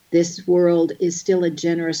this world is still a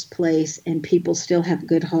generous place and people still have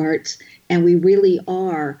good hearts, and we really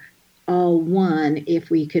are all one if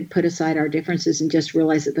we could put aside our differences and just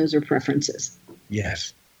realize that those are preferences.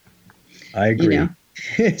 Yes, I agree.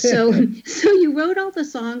 So you wrote all the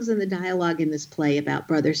songs and the dialogue in this play about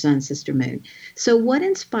Brother, Sun, Sister, Moon. So what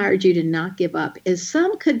inspired you to not give up, as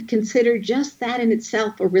some could consider just that in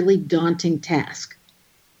itself a really daunting task?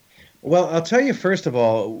 Well, I'll tell you first of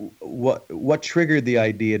all what triggered the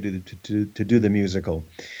idea to do the musical,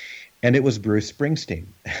 and it was Bruce Springsteen,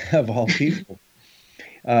 of all people,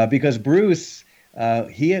 because Bruce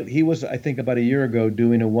he was, I think, about a year ago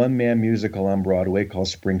doing a one-man musical on Broadway called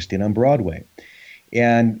Springsteen on Broadway,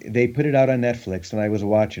 and they put it out on Netflix, and I was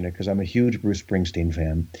watching it because I'm a huge Bruce Springsteen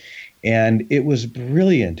fan, and it was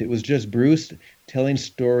brilliant. It was just Bruce telling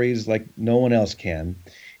stories like no one else can.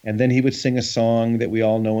 And then he would sing a song that we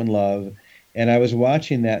all know and love. And I was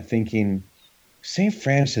watching that thinking, St.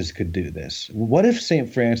 Francis could do this. What if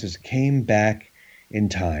St. Francis came back in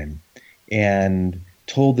time and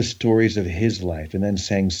told the stories of his life and then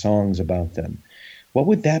sang songs about them? What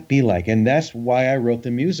would that be like? And that's why I wrote the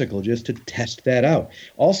musical, just to test that out.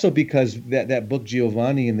 Also because that book,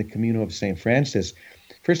 Giovanni and the Camino of St. Francis,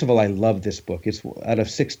 first of all, I love this book. It's out of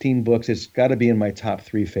 16 books, it's got to be in my top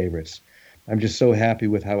 3 favorites. I'm just so happy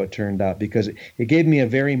with how it turned out because it gave me a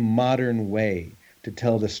very modern way to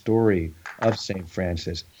tell the story of St.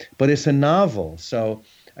 Francis. But it's a novel, so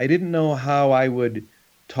I didn't know how I would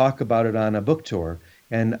talk about it on a book tour.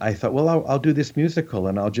 And I thought, well, I'll do this musical,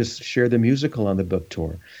 and I'll just share the musical on the book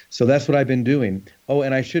tour. So that's what I've been doing. Oh,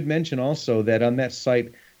 and I should mention also that on that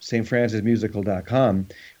site, stfrancismusical.com,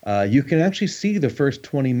 you can actually see the first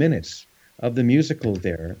 20 minutes of the musical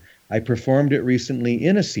there. I performed it recently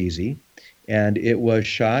in Assisi, and it was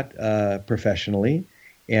shot professionally.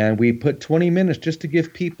 And we put 20 minutes just to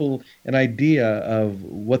give people an idea of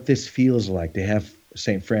what this feels like to have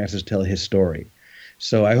St. Francis tell his story.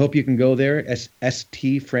 So I hope you can go there,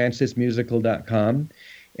 stfrancismusical.com,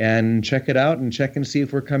 and check it out and check and see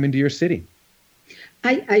if we're coming to your city.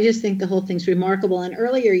 I just think the whole thing's remarkable. And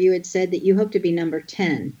earlier you had said that you hope to be number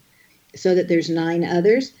 10, so that there's 9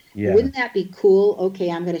 others. Yeah. Wouldn't that be cool?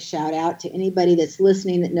 Okay, I'm going to shout out to anybody that's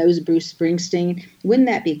listening that knows Bruce Springsteen. Wouldn't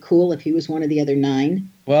that be cool if he was one of the other 9?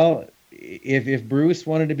 Well, if Bruce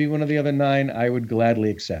wanted to be one of the other 9, I would gladly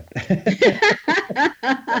accept.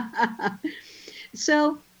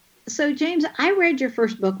 So James, I read your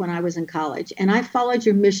first book when I was in college, and I've followed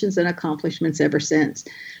your missions and accomplishments ever since.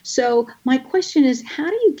 So my question is, how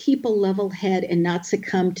do you keep a level head and not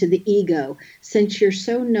succumb to the ego, since you're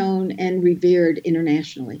so known and revered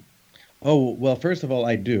internationally? Oh, well, first of all,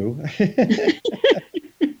 I do.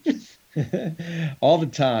 All the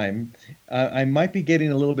time. I might be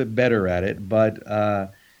getting a little bit better at it, but,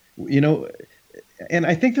 and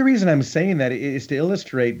I think the reason I'm saying that is to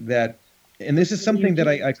illustrate that. And this is something that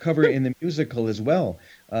I cover in the musical as well.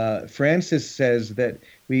 Francis says that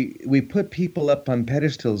we put people up on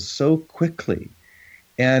pedestals so quickly.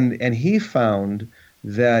 And he found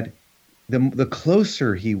that the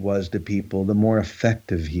closer he was to people, the more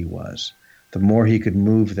effective he was, the more he could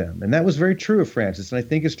move them. And that was very true of Francis. And I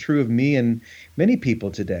think it's true of me and many people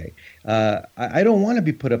today. I don't want to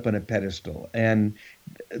be put up on a pedestal. And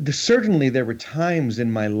certainly there were times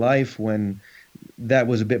in my life when that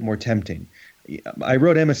was a bit more tempting. I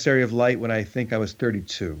wrote Emissary of Light when I think I was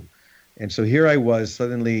 32. And so here I was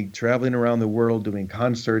suddenly traveling around the world doing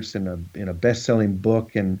concerts in a best-selling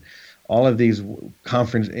book, and all of these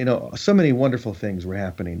conferences, so many wonderful things were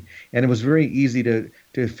happening. And it was very easy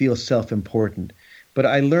to feel self-important. But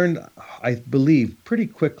I learned, I believe, pretty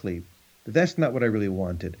quickly that that's not what I really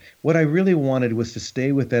wanted. What I really wanted was to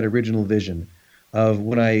stay with that original vision of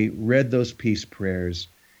when I read those peace prayers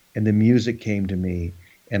and the music came to me,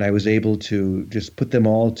 and I was able to just put them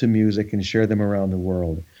all to music and share them around the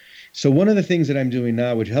world. So one of the things that I'm doing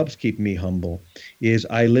now, which helps keep me humble, is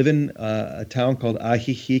I live in a town called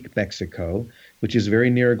Ajijic, Mexico, which is very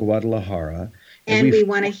near Guadalajara. And we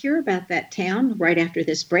want to hear about that town right after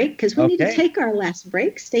this break, because we need to take our last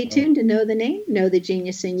break. Stay tuned to Know the Name, Know the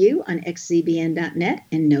Genius in You on xzbn.net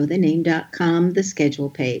and knowthename.com, the schedule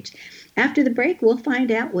page. After the break, we'll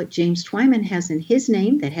find out what James Twyman has in his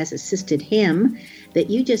name that has assisted him that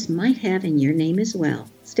you just might have in your name as well.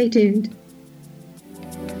 Stay tuned.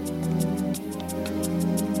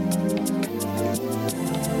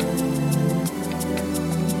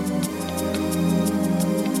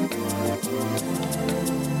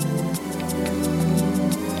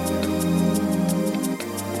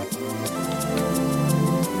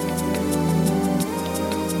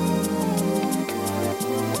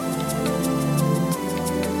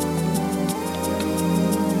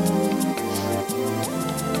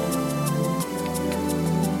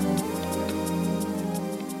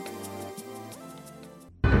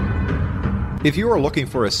 If you are looking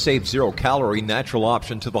for a safe, zero-calorie natural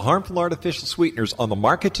option to the harmful artificial sweeteners on the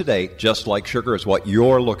market today, Just Like Sugar is what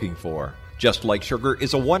you're looking for. Just Like Sugar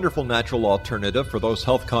is a wonderful natural alternative for those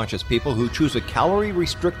health-conscious people who choose a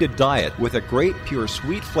calorie-restricted diet with a great, pure,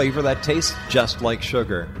 sweet flavor that tastes just like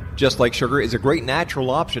sugar. Just Like Sugar is a great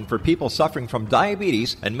natural option for people suffering from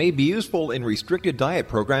diabetes and may be useful in restricted diet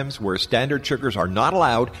programs where standard sugars are not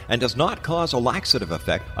allowed and does not cause a laxative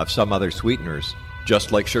effect of some other sweeteners.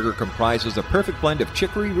 Just Like Sugar comprises a perfect blend of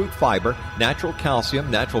chicory root fiber, natural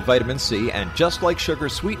calcium, natural vitamin C, and Just Like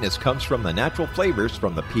Sugar's sweetness comes from the natural flavors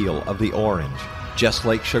from the peel of the orange. Just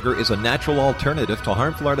Like Sugar is a natural alternative to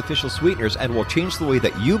harmful artificial sweeteners and will change the way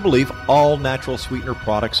that you believe all natural sweetener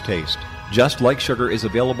products taste. Just Like Sugar is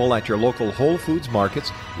available at your local Whole Foods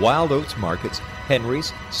markets, Wild Oats markets,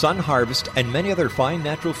 Henry's, Sun Harvest, and many other fine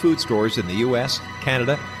natural food stores in the U.S.,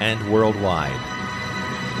 Canada, and worldwide.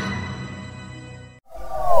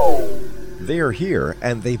 They are here,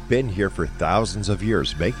 and they've been here for thousands of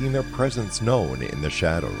years, making their presence known in the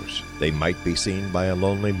shadows. They might be seen by a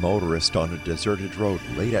lonely motorist on a deserted road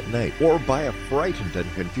late at night, or by a frightened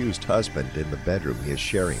and confused husband in the bedroom he is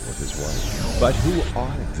sharing with his wife. But who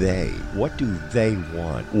are they? What do they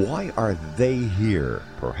want? Why are they here?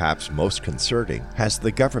 Perhaps most concerning, has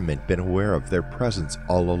the government been aware of their presence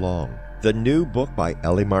all along? The new book by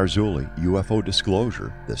Ellie Marzulli, UFO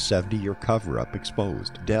Disclosure, The 70-Year Cover-Up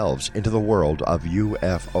Exposed, delves into the world of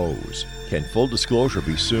UFOs. Can full disclosure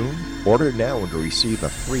be soon? Order now and receive a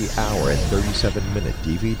free hour and 37-minute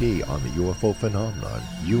DVD on the UFO phenomenon.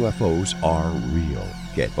 UFOs are real.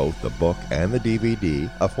 Get both the book and the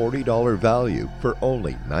DVD, a $40 value, for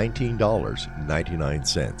only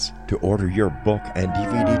 $19.99. To order your book and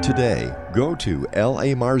DVD today, go to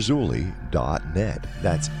lamarzulli.net.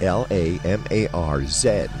 That's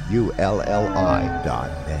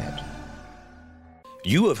LAMARZULLI.net.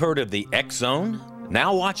 You have heard of the X Zone?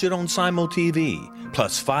 Now watch it on Simul TV,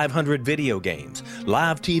 plus 500 video games,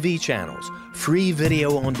 live TV channels, free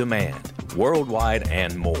video on demand, worldwide,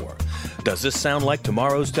 and more. Does this sound like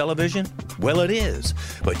tomorrow's television? Well, it is,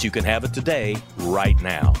 but you can have it today, right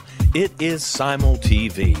now. It is Simul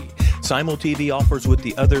TV. Simul TV offers what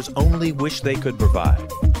the others only wish they could provide.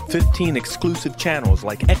 15 exclusive channels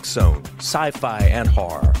like X-Zone, Sci-Fi, and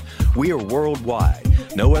Horror. We are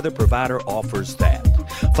worldwide. No other provider offers that.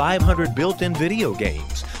 500 built-in video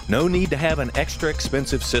games. No need to have an extra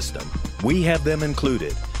expensive system. We have them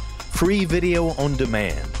included. Free video on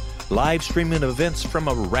demand. Live streaming events from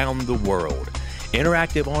around the world,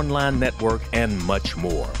 interactive online network, and much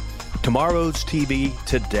more. Tomorrow's TV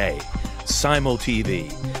today. Simul TV.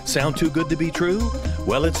 Sound too good to be true?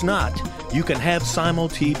 Well, it's not. You can have Simul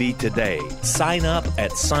TV today. Sign up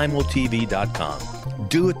at simultv.com.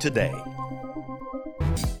 Do it today.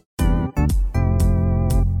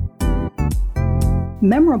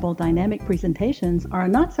 Memorable dynamic presentations are a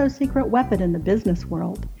not-so-secret weapon in the business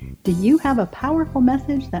world. Do you have a powerful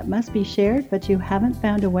message that must be shared, but you haven't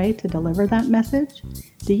found a way to deliver that message?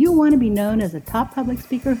 Do you want to be known as a top public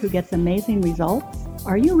speaker who gets amazing results?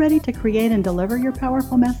 Are you ready to create and deliver your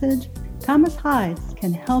powerful message? Thomas Hides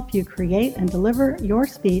can help you create and deliver your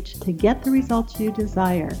speech to get the results you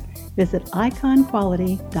desire. Visit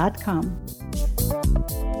iconquality.com.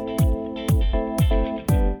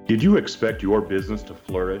 Did you expect your business to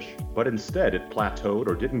flourish, but instead it plateaued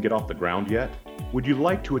or didn't get off the ground yet? Would you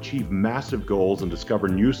like to achieve massive goals and discover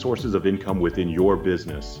new sources of income within your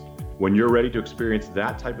business? When you're ready to experience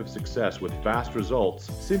that type of success with fast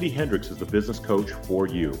results, Cindy Hendricks is the business coach for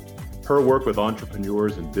you. Her work with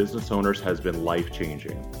entrepreneurs and business owners has been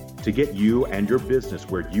life-changing. To get you and your business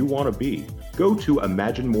where you want to be, go to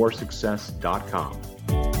imaginemoresuccess.com.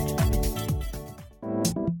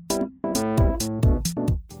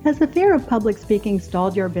 Has the fear of public speaking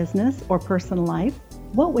stalled your business or personal life?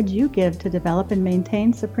 What would you give to develop and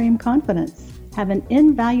maintain supreme confidence? Have an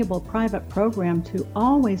invaluable private program to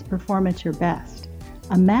always perform at your best.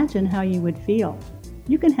 Imagine how you would feel.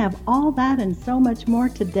 You can have all that and so much more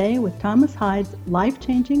today with Thomas Hides'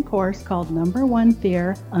 life-changing course called Number One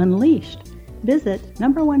Fear Unleashed. Visit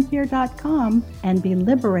numberonefear.com and be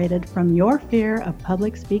liberated from your fear of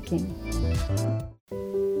public speaking.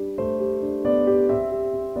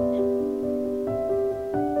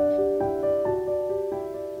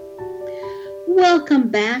 Welcome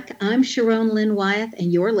back. I'm Sharon Lynn Wyeth,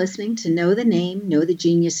 and you're listening to Know the Name, Know the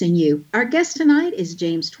Genius in You. Our guest tonight is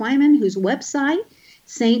James Twyman, whose website,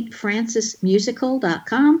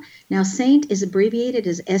 stfrancismusical.com. Now, Saint is abbreviated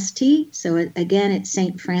as ST, so again, it's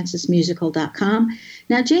stfrancismusical.com.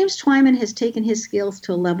 Now, James Twyman has taken his skills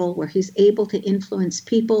to a level where he's able to influence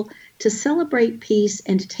people to celebrate peace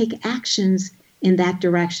and to take actions in that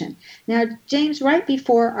direction. Now, James, right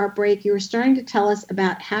before our break, you were starting to tell us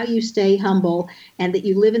about how you stay humble and that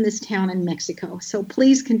you live in this town in Mexico. So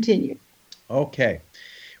please continue. Okay.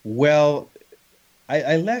 Well,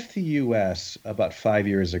 I left the U.S. about 5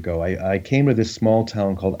 years ago. I came to this small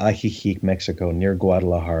town called Ajijic, Mexico, near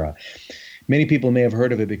Guadalajara. Many people may have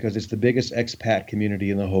heard of it because it's the biggest expat community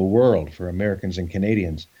in the whole world for Americans and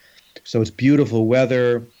Canadians. So it's beautiful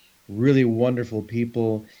weather, really wonderful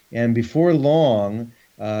people, and before long,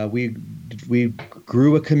 we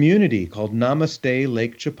grew a community called Namaste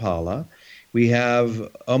Lake Chapala. We have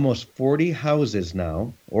almost 40 houses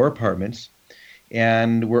now, or apartments,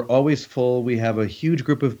 and we're always full. We have a huge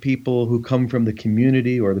group of people who come from the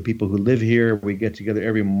community or the people who live here. We get together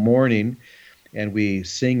every morning, and we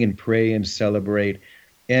sing and pray and celebrate,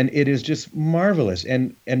 and it is just marvelous.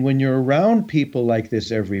 And when you're around people like this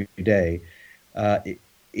every day, they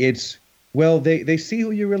see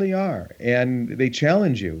who you really are, and they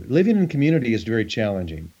challenge you. Living in community is very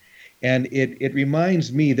challenging, and it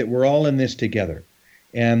reminds me that we're all in this together.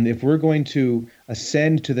 And if we're going to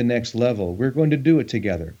ascend to the next level, we're going to do it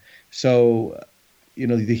together. So,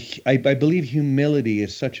 I believe humility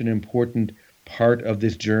is such an important part of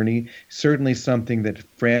this journey, certainly something that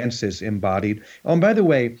Francis embodied. Oh, and by the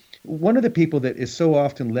way, one of the people that is so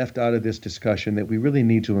often left out of this discussion that we really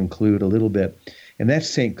need to include a little bit, and that's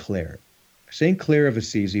St. Clare. St. Clare of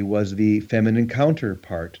Assisi was the feminine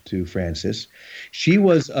counterpart to Frances. She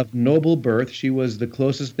was of noble birth. She was the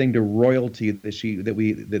closest thing to royalty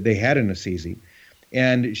that they had in Assisi.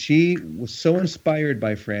 And she was so inspired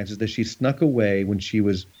by Frances that she snuck away when she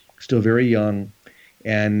was still very young,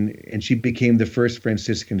 and she became the first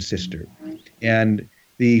Franciscan sister. And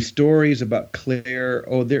the stories about Clare,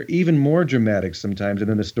 they're even more dramatic sometimes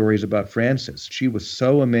than the stories about Frances. She was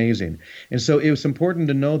so amazing. And so it was important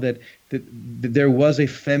to know that there was a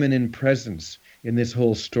feminine presence in this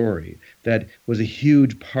whole story that was a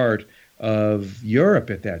huge part of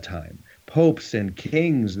Europe at that time. Popes and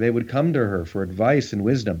kings, they would come to her for advice and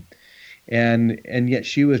wisdom. And yet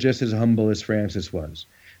she was just as humble as Frances was.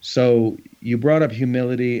 So you brought up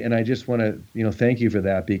humility, and I just want to, thank you for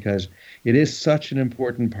that, because it is such an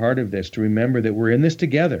important part of this to remember that we're in this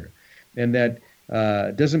together, and that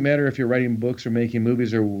it doesn't matter if you're writing books or making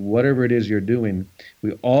movies or whatever it is you're doing.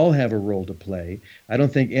 We all have a role to play. I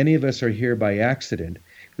don't think any of us are here by accident.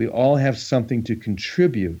 We all have something to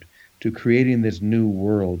contribute to creating this new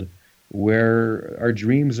world where our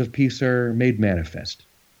dreams of peace are made manifest.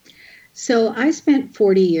 So I spent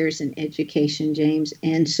 40 years in education, James,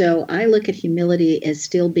 and so I look at humility as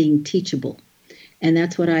still being teachable. And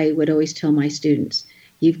that's what I would always tell my students.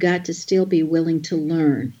 You've got to still be willing to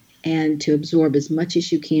learn and to absorb as much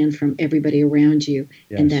as you can from everybody around you,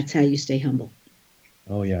 yes. And that's how you stay humble.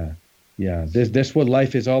 Oh, yeah. Yeah, that's what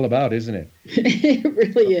life is all about, isn't it? It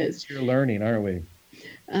really is. You're learning, aren't we?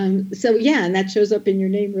 And that shows up in your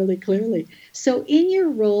name really clearly. So in your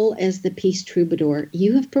role as the Peace Troubadour,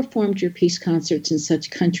 you have performed your peace concerts in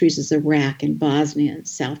such countries as Iraq and Bosnia and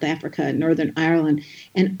South Africa and Northern Ireland,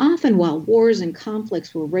 and often while wars and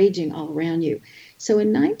conflicts were raging all around you. So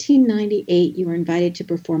in 1998, you were invited to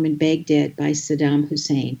perform in Baghdad by Saddam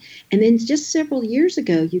Hussein. And then just several years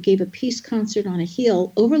ago, you gave a peace concert on a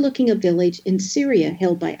hill overlooking a village in Syria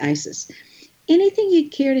held by ISIS. Anything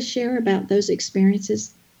you'd care to share about those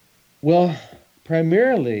experiences? Well,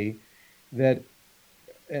 primarily that,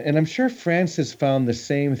 and I'm sure Francis found the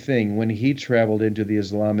same thing when he traveled into the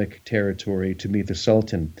Islamic territory to meet the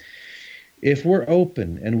Sultan. If we're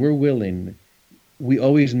open and we're willing, we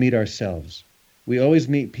always meet ourselves. We always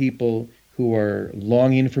meet people who are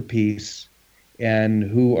longing for peace and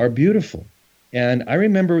who are beautiful. And I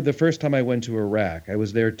remember the first time I went to Iraq. I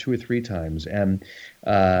was there 2 or 3 times. And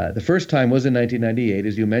the first time was in 1998,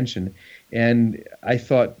 as you mentioned. And I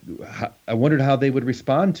wondered how they would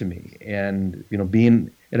respond to me. And, being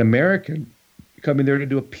an American, coming there to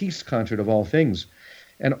do a peace concert of all things.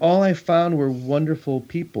 And all I found were wonderful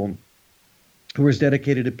people who were as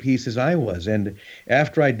dedicated to peace as I was. And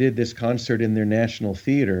after I did this concert in their National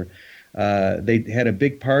Theater, they had a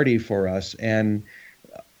big party for us. And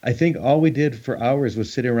I think all we did for hours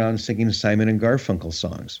was sit around singing Simon and Garfunkel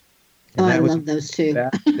songs. And I love those too.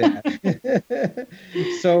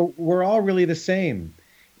 So we're all really the same.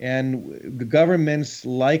 And the governments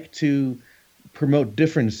like to promote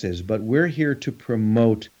differences, but we're here to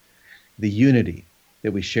promote the unity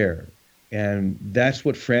that we share. And that's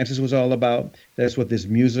what Francis was all about. That's what this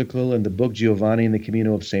musical and the book Giovanni and the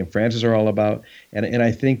Camino of St. Francis are all about. And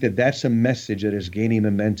I think that that's a message that is gaining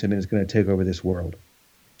momentum and is going to take over this world.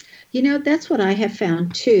 That's what I have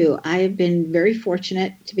found, too. I have been very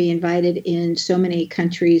fortunate to be invited in so many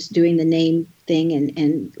countries doing the name thing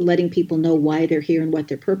and letting people know why they're here and what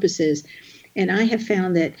their purpose is. And I have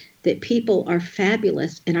found that people are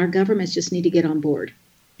fabulous, and our governments just need to get on board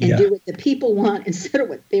and do what the people want instead of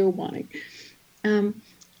what they're wanting.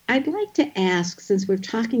 I'd like to ask, since we're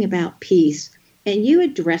talking about peace, and you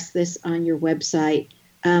address this on your website,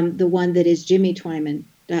 the one that is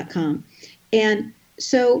jimmytwyman.com. And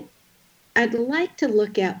so I'd like to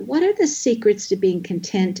look at what are the secrets to being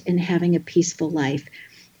content and having a peaceful life.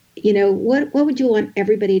 What would you want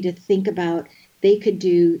everybody to think about? They could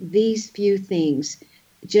do these few things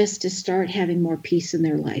just to start having more peace in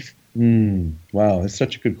their life. Wow, that's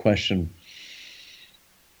such a good question.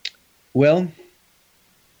 Well,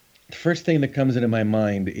 the first thing that comes into my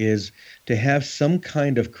mind is to have some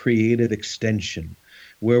kind of creative extension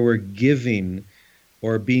where we're giving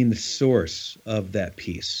or being the source of that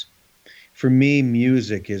peace. For me,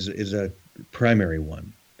 music is a primary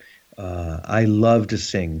one. I love to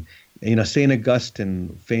sing. St.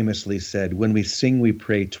 Augustine famously said, when we sing, we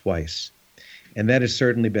pray twice. And that has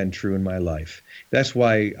certainly been true in my life. That's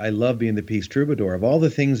why I love being the Peace Troubadour. Of all the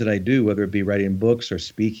things that I do, whether it be writing books or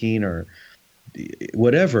speaking or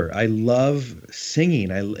whatever, I love singing.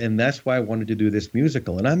 And that's why I wanted to do this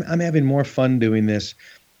musical. And I'm having more fun doing this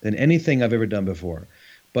than anything I've ever done before.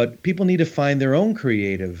 but people need to find their own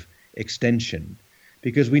creative extension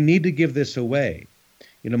because we need to give this away.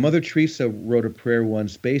 Mother Teresa wrote a prayer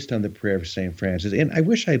once based on the prayer of St. Francis, and I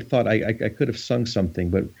wish I'd thought I could have sung something,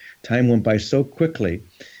 but time went by so quickly.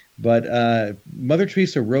 But Mother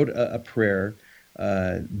Teresa wrote a prayer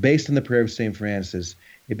based on the prayer of St. Francis.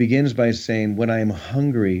 It begins by saying, when I am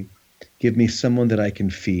hungry, give me someone that I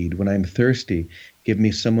can feed. When I'm thirsty, give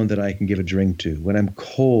me someone that I can give a drink to. When I'm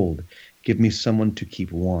cold, give me someone to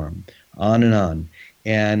keep warm. On and on.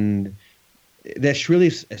 And that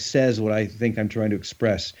really says what I think I'm trying to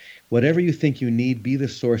express. Whatever you think you need, be the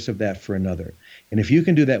source of that for another. And if you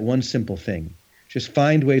can do that one simple thing, just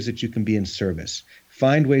find ways that you can be in service.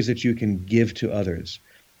 Find ways that you can give to others.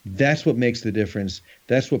 That's what makes the difference.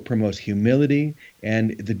 That's what promotes humility,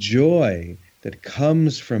 and the joy that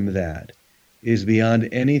comes from that is beyond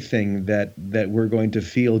anything that we're going to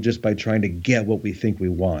feel just by trying to get what we think we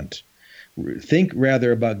want. Think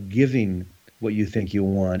rather about giving what you think you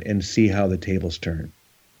want and see how the tables turn.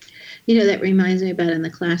 That reminds me about in the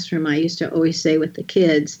classroom, I used to always say with the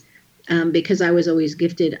kids, because I was always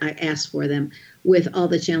gifted, I asked for them with all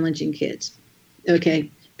the challenging kids, okay,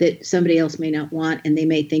 that somebody else may not want, and they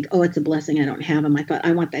may think, oh, it's a blessing I don't have them. I thought,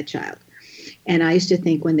 I want that child. And I used to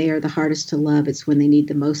think when they are the hardest to love, it's when they need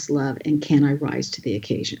the most love, and can I rise to the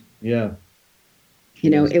occasion? Yeah.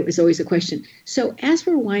 It was always a question. So as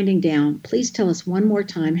we're winding down, please tell us one more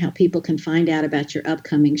time how people can find out about your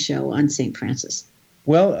upcoming show on St. Francis.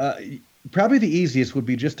 Well, probably the easiest would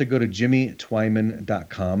be just to go to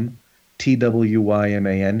jimmytwyman.com,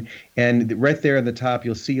 Twyman. And right there at the top,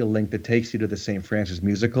 you'll see a link that takes you to the St. Francis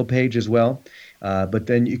musical page as well. But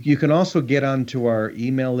then you can also get onto our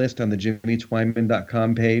email list on the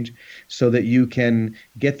jimmytwyman.com page so that you can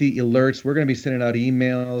get the alerts. We're going to be sending out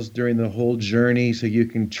emails during the whole journey so you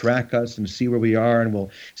can track us and see where we are, and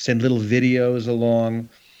we'll send little videos along.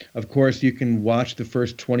 Of course, you can watch the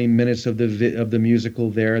first 20 minutes of the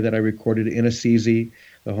musical there that I recorded in Assisi,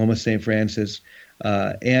 the home of St. Francis.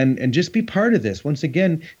 And just be part of this. Once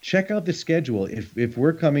again, check out the schedule. If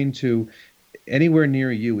we're coming to anywhere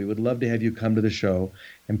near you, we would love to have you come to the show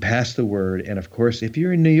and pass the word. And of course, if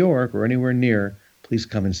you're in New York or anywhere near, please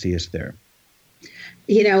come and see us there.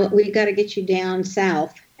 We've got to get you down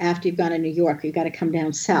south after you've gone to New York. You've got to come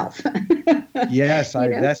down south. Yes,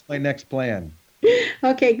 that's my next plan.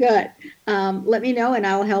 Okay, good. Let me know and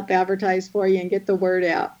I'll help advertise for you and get the word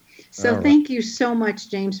out. So Thank you so much,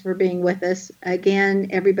 James, for being with us. Again,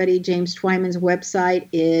 everybody, James Twyman's website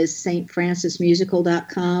is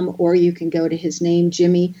stfrancismusical.com, or you can go to his name,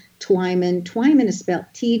 Jimmy Twyman. Twyman is spelled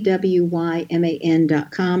Twyman.com.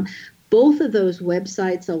 Both of those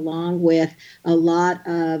websites, along with a lot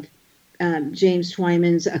of James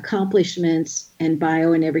Twyman's accomplishments and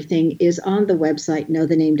bio and everything, is on the website,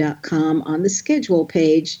 knowthename.com. On the schedule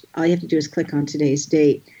page, all you have to do is click on today's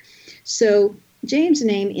date. So James'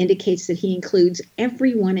 name indicates that he includes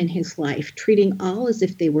everyone in his life, treating all as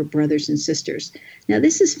if they were brothers and sisters. Now,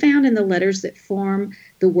 this is found in the letters that form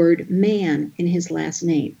the word man in his last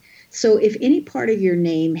name. So if any part of your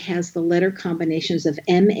name has the letter combinations of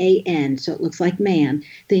M-A-N, so it looks like man,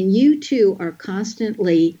 then you too are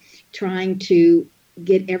constantly trying to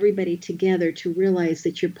get everybody together to realize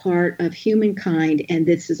that you're part of humankind, and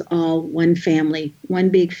this is all one family, one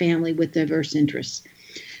big family with diverse interests.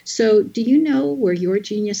 So do you know where your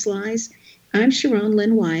genius lies? I'm Sharon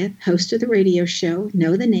Lynn Wyeth, host of the radio show,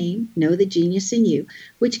 Know the Name, Know the Genius in You,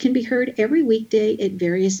 which can be heard every weekday at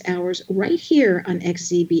various hours right here on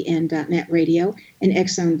xzbn.net radio and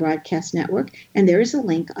X-Zone Broadcast Network. And there is a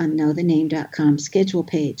link on knowthename.com schedule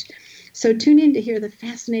page. So tune in to hear the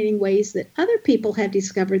fascinating ways that other people have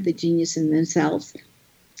discovered the genius in themselves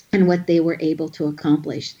and what they were able to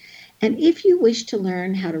accomplish. And if you wish to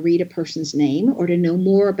learn how to read a person's name or to know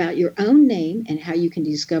more about your own name and how you can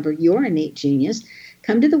discover your innate genius,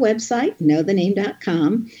 come to the website,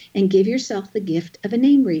 knowthename.com, and give yourself the gift of a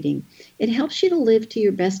name reading. It helps you to live to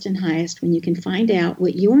your best and highest when you can find out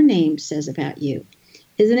what your name says about you.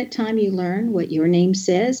 Isn't it time you learn what your name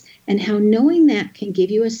says and how knowing that can give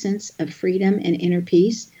you a sense of freedom and inner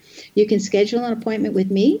peace? You can schedule an appointment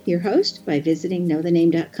with me, your host, by visiting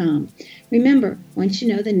knowthename.com. Remember, once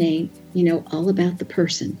you know the name, you know all about the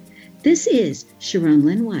person. This is Sharon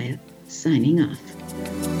Lynn Wyeth, signing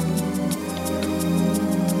off.